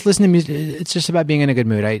you just listen to music. It's just about being in a good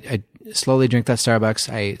mood. I slowly drink that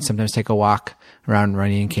Starbucks. I sometimes take a walk around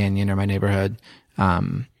Runyon Canyon or my neighborhood.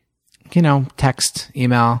 Text,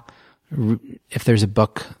 email. If there's a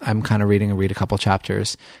book I'm kind of reading, I read a couple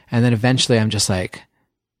chapters. And then eventually I'm just like,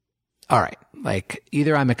 all right, like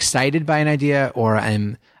either I'm excited by an idea or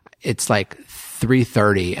it's like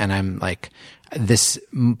 3:30 and I'm like, this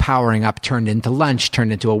powering up turned into lunch,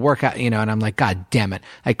 turned into a workout, and I'm like, God damn it.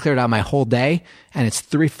 I cleared out my whole day and it's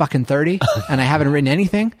 3:30 and I haven't written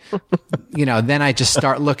anything. Then I just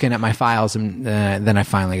start looking at my files and then I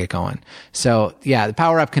finally get going. So yeah, the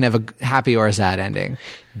power up can have a happy or a sad ending.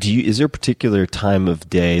 Is there a particular time of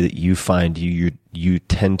day that you find you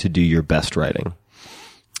tend to do your best writing?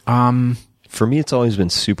 For me, it's always been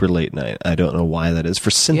super late night. I don't know why that is.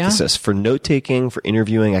 For synthesis, for note taking, for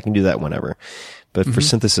interviewing, I can do that whenever. But for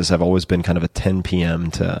synthesis, I've always been kind of a 10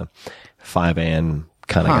 p.m. to 5 a.m.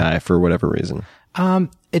 kind of guy for whatever reason.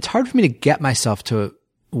 It's hard for me to get myself to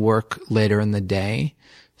work later in the day.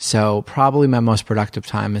 So probably my most productive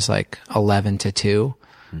time is like 11 to 2.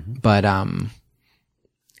 Mm-hmm. But,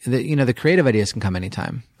 the creative ideas can come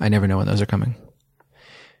anytime. I never know when those are coming.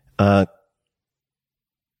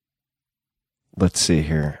 Let's see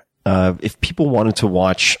here. If people wanted to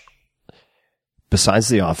watch, besides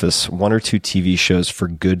The Office, 1 or 2 TV shows for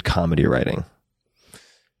good comedy writing,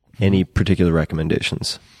 any particular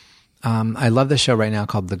recommendations? I love the show right now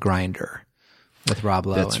called The Grinder with Rob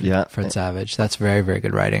Lowe and Fred Savage. That's very, very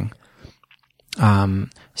good writing.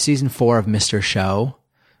 Season 4 of Mr. Show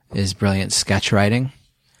is brilliant sketch writing.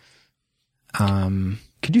 Could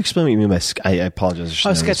you explain what you mean by I apologize.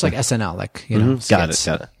 Sketch like SNL, like, Got it.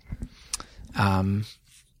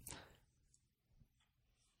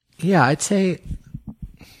 I'd say,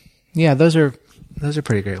 those are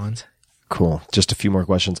pretty great ones. Cool. Just a few more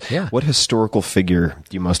questions. Yeah. What historical figure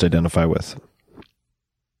do you most identify with?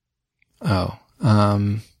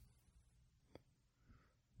 In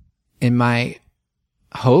my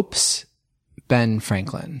hopes, Ben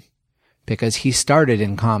Franklin, because he started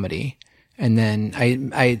in comedy. And then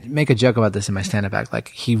I make a joke about this in my stand-up act. Like,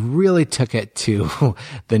 he really took it to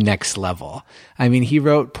the next level. I mean, he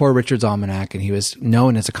wrote Poor Richard's Almanac and he was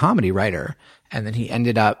known as a comedy writer. And then he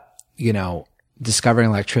ended up, discovering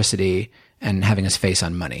electricity and having his face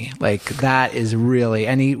on money. Like that is really,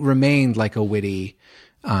 and he remained like a witty,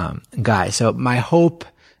 guy. So my hope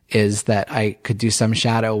is that I could do some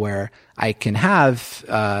shadow where I can have,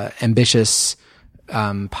 ambitious,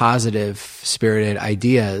 positive spirited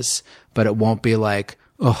ideas, but it won't be like,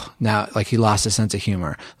 oh, now like he lost his sense of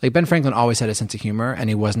humor. Like Ben Franklin always had a sense of humor and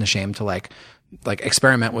he wasn't ashamed to like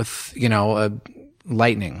experiment with,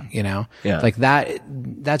 lightning, like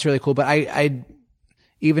that's really cool. But I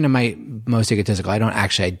even in my most egotistical, I don't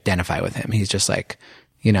actually identify with him. He's just like,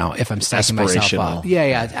 if I'm stacking myself up.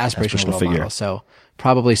 Yeah. Aspirational role figure. model. So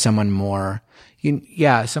probably someone more,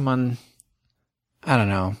 someone, I don't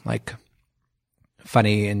know, like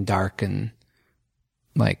funny and dark and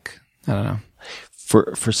like, I don't know.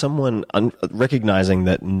 For someone recognizing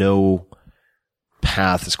that no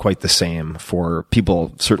path is quite the same for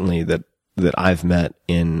people, certainly that I've met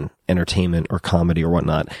in entertainment or comedy or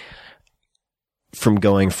whatnot, from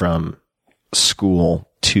going from school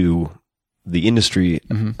to the industry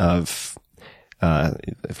of,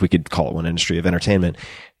 if we could call it one industry of entertainment,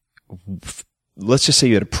 let's just say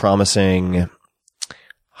you had a promising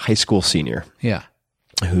high school senior. Yeah.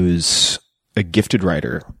 Who's a gifted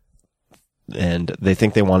writer and they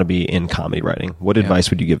think they want to be in comedy writing. What advice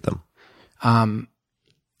would you give them?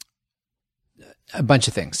 A bunch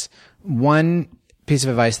of things. One piece of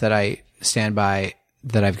advice that I stand by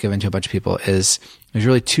that I've given to a bunch of people is there's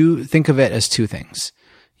really think of it as two things.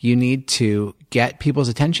 You need to get people's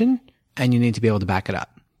attention and you need to be able to back it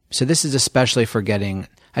up. So this is especially for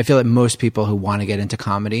I feel that most people who want to get into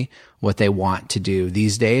comedy, what they want to do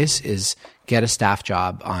these days is get a staff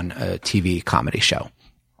job on a TV comedy show.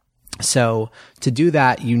 So to do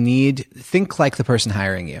that, think like the person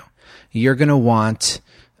hiring you. You're going to want,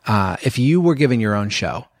 if you were given your own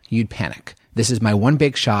show, you'd panic. This is my one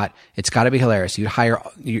big shot. It's got to be hilarious. You'd hire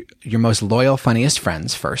your most loyal, funniest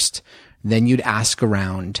friends first. Then you'd ask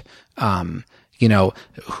around,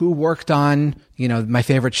 who worked on, my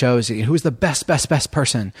favorite shows, who's the best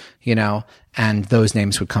person, and those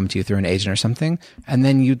names would come to you through an agent or something. And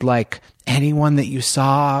then you'd like anyone that you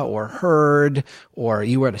saw or heard, or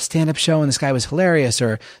you were at a stand-up show and this guy was hilarious,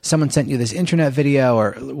 or someone sent you this internet video,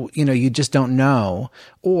 or, you just don't know,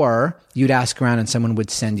 or you'd ask around and someone would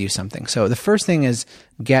send you something. So the first thing is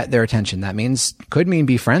get their attention. That could mean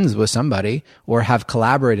be friends with somebody or have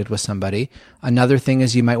collaborated with somebody. Another thing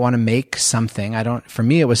is you might want to make something. For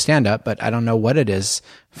me, it was stand-up, but I don't know what it is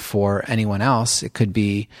for anyone else. It could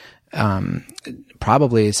be,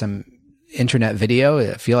 probably some internet video.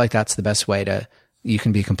 I feel like that's the best way you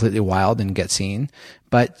can be completely wild and get seen,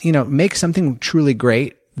 but make something truly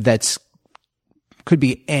great could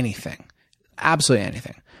be anything, absolutely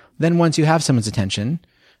anything. Then once you have someone's attention,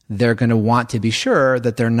 they're going to want to be sure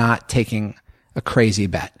that they're not taking a crazy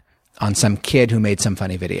bet on some kid who made some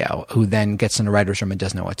funny video who then gets in a writer's room and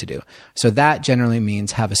doesn't know what to do. So that generally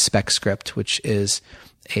means have a spec script, which is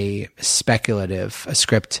a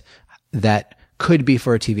script that could be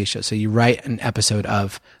for a TV show. So you write an episode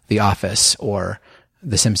of The Office or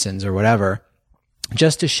The Simpsons or whatever,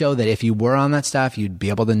 just to show that if you were on that stuff, you'd be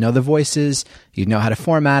able to know the voices, you'd know how to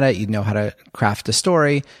format it, you'd know how to craft a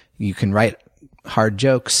story, you can write hard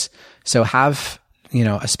jokes. So have,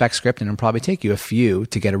 a spec script, and it'll probably take you a few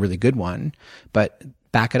to get a really good one, but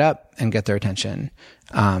back it up and get their attention.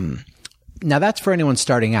 Now that's for anyone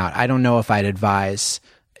starting out. I don't know if I'd advise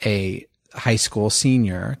a high school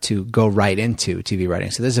senior to go right into TV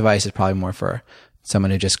writing. So this advice is probably more for someone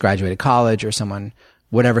who just graduated college or someone,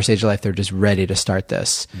 whatever stage of life, they're just ready to start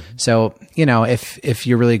this. Mm-hmm. So, if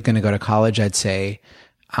you're really going to go to college, I'd say,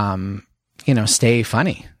 stay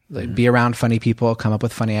funny, be around funny people, come up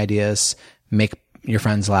with funny ideas, make your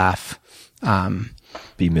friends laugh.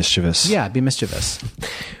 Be mischievous. Yeah. Be mischievous.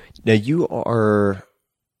 Now you are,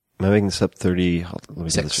 am I making this up?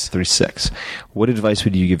 36. What advice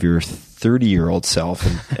would you give your 30-year-old self,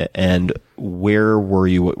 and where were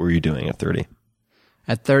you? What were you doing at 30?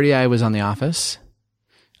 At 30, I was on The Office.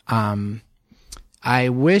 I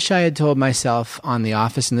wish I had told myself on The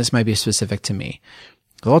Office, and this might be specific to me.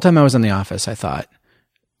 The whole time I was on The Office, I thought,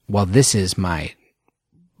 well, this is my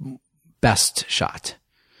best shot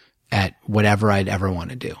at whatever I'd ever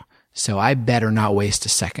want to do. So I better not waste a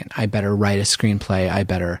second. I better write a screenplay. I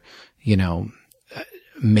better,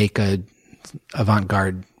 make a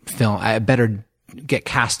avant-garde film. I better get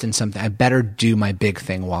cast in something. I better do my big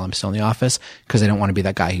thing while I'm still in The Office, because I don't want to be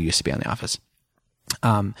that guy who used to be on The Office.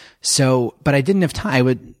 But I didn't have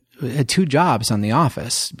time. two jobs on The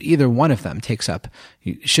Office. Either one of them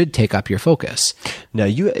should take up your focus. Now,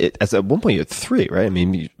 at one point you had 3, right? I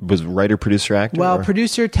mean, you was writer, producer, actor? Well,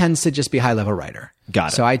 producer tends to just be high-level writer.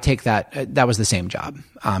 Got it. So I take that. That was the same job.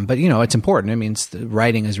 But it's important. I mean, the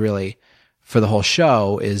writing is really, for the whole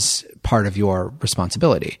show, is part of your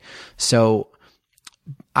responsibility. So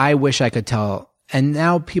I wish I could tell. And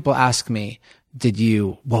now people ask me,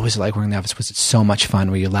 what was it like working in the office? Was it so much fun?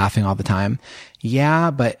 Were you laughing all the time? Yeah,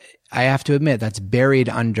 but I have to admit that's buried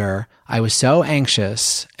under, I was so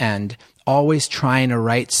anxious and always trying to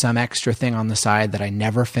write some extra thing on the side that I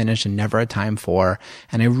never finished and never had time for.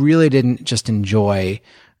 And I really didn't just enjoy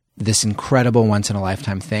this incredible once in a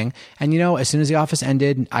lifetime thing. And as soon as The Office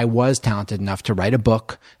ended, I was talented enough to write a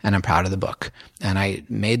book, and I'm proud of the book. And I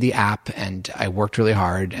made the app, and I worked really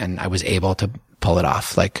hard, and I was able to pull it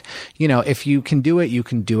off. Like, if you can do it, you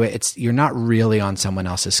can do it. You're not really on someone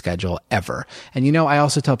else's schedule ever. And I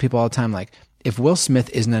also tell people all the time, like, if Will Smith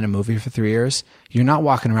isn't in a movie for 3 years, you're not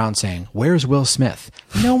walking around saying, "Where's Will Smith?"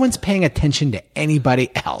 No one's paying attention to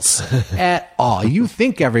anybody else at all. You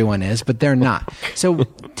think everyone is, but they're not. So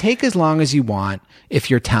take as long as you want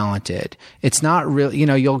if you're talented. It's not really,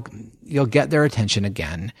 you'll get their attention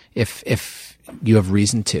again if you have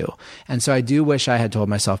reason to. And so I do wish I had told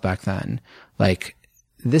myself back then, like,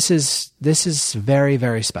 this is very,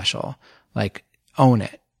 very special. Like, own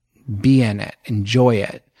it, be in it, enjoy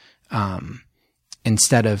it.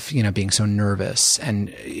 Instead of, being so nervous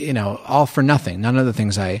and, all for nothing. None of the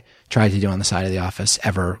things I tried to do on the side of The Office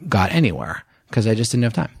ever got anywhere because I just didn't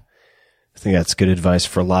have time. I think that's good advice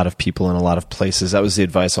for a lot of people in a lot of places. That was the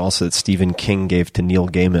advice also that Stephen King gave to Neil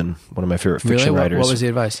Gaiman, one of my favorite fiction writers. What was the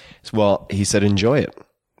advice? Well, he said enjoy it,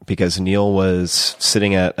 because Neil was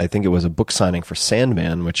sitting at, I think it was a book signing for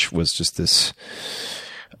Sandman, which was just this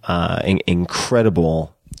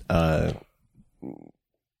incredible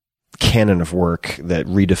canon of work that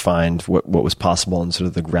redefined what was possible in sort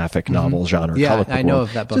of the graphic novel genre. Yeah, comic book I know world.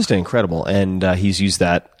 of that book. Just incredible. And he's used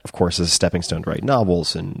that, of course, as a stepping stone to write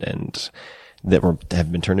novels and that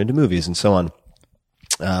have been turned into movies and so on.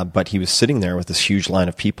 But he was sitting there with this huge line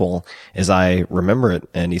of people, as I remember it,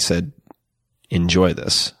 and he said, enjoy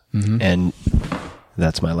this. And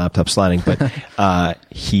that's my laptop sliding, but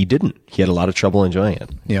he didn't. He had a lot of trouble enjoying it.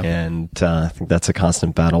 Yeah. And I think that's a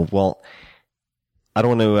constant battle. Well, I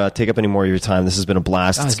don't want to take up any more of your time. This has been a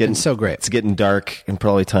blast. It's been so great. It's getting dark and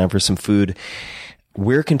probably time for some food.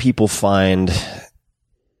 Where can people find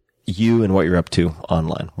you and what you're up to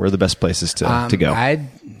online? Where are the best places to go? I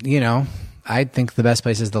think the best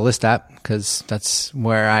place is the List app because that's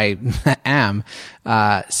where I am.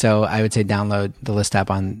 So I would say download the List app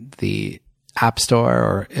on the App Store,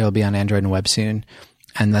 or it'll be on Android and web soon.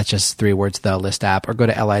 And that's just 3 words, the List app, or go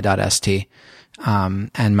to li.st.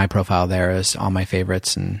 And my profile there is all my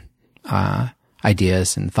favorites and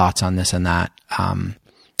ideas and thoughts on this and that. I'm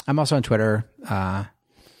also on Twitter. Yeah.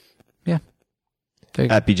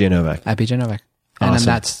 At BJ Novak. At BJ Novak. And then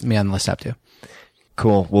that's me on the List app too.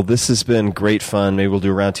 Cool. Well, this has been great fun. Maybe we'll do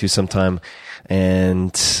a round 2 sometime.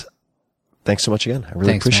 And thanks so much again. I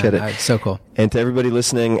really appreciate it. It's so cool. And to everybody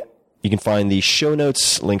listening, you can find the show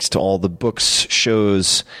notes, links to all the books,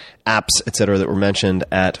 shows, apps, etc. that were mentioned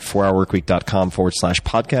at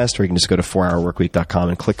 4hourworkweek.com/podcast, or you can just go to 4hourworkweek.com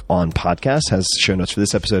and click on podcast. It has show notes for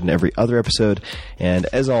this episode and every other episode. And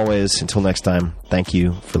as always, until next time, thank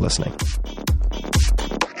you for listening.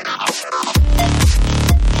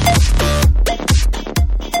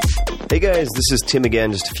 Hey guys, this is Tim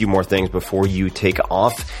again. Just a few more things before you take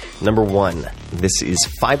off. Number 1, this is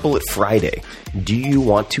 5 Bullet Friday. Do you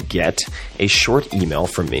want to get a short email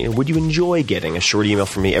from me? Would you enjoy getting a short email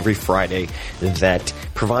from me every Friday that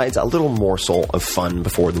provides a little morsel of fun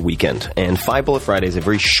before the weekend? And 5 Bullet Friday is a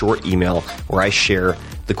very short email where I share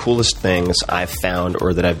the coolest things I've found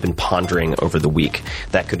or that I've been pondering over the week.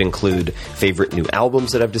 That could include favorite new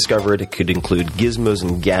albums that I've discovered. It could include gizmos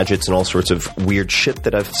and gadgets and all sorts of weird shit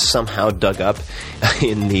that I've somehow dug up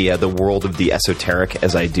in the world of the esoteric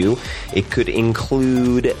as I do. It could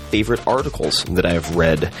include favorite articles that I've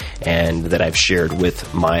read and that I've shared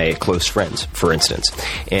with my close friends, for instance.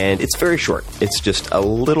 And it's very short. It's just a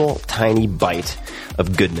little tiny bite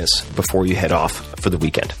of goodness before you head off for the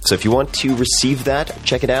weekend. So if you want to receive that,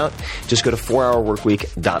 check it out. Just go to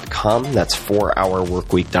 4hourworkweek.com. That's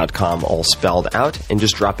 4hourworkweek.com, all spelled out, and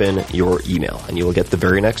just drop in your email, and you will get the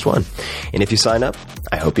very next one. And if you sign up,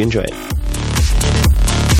 I hope you enjoy it.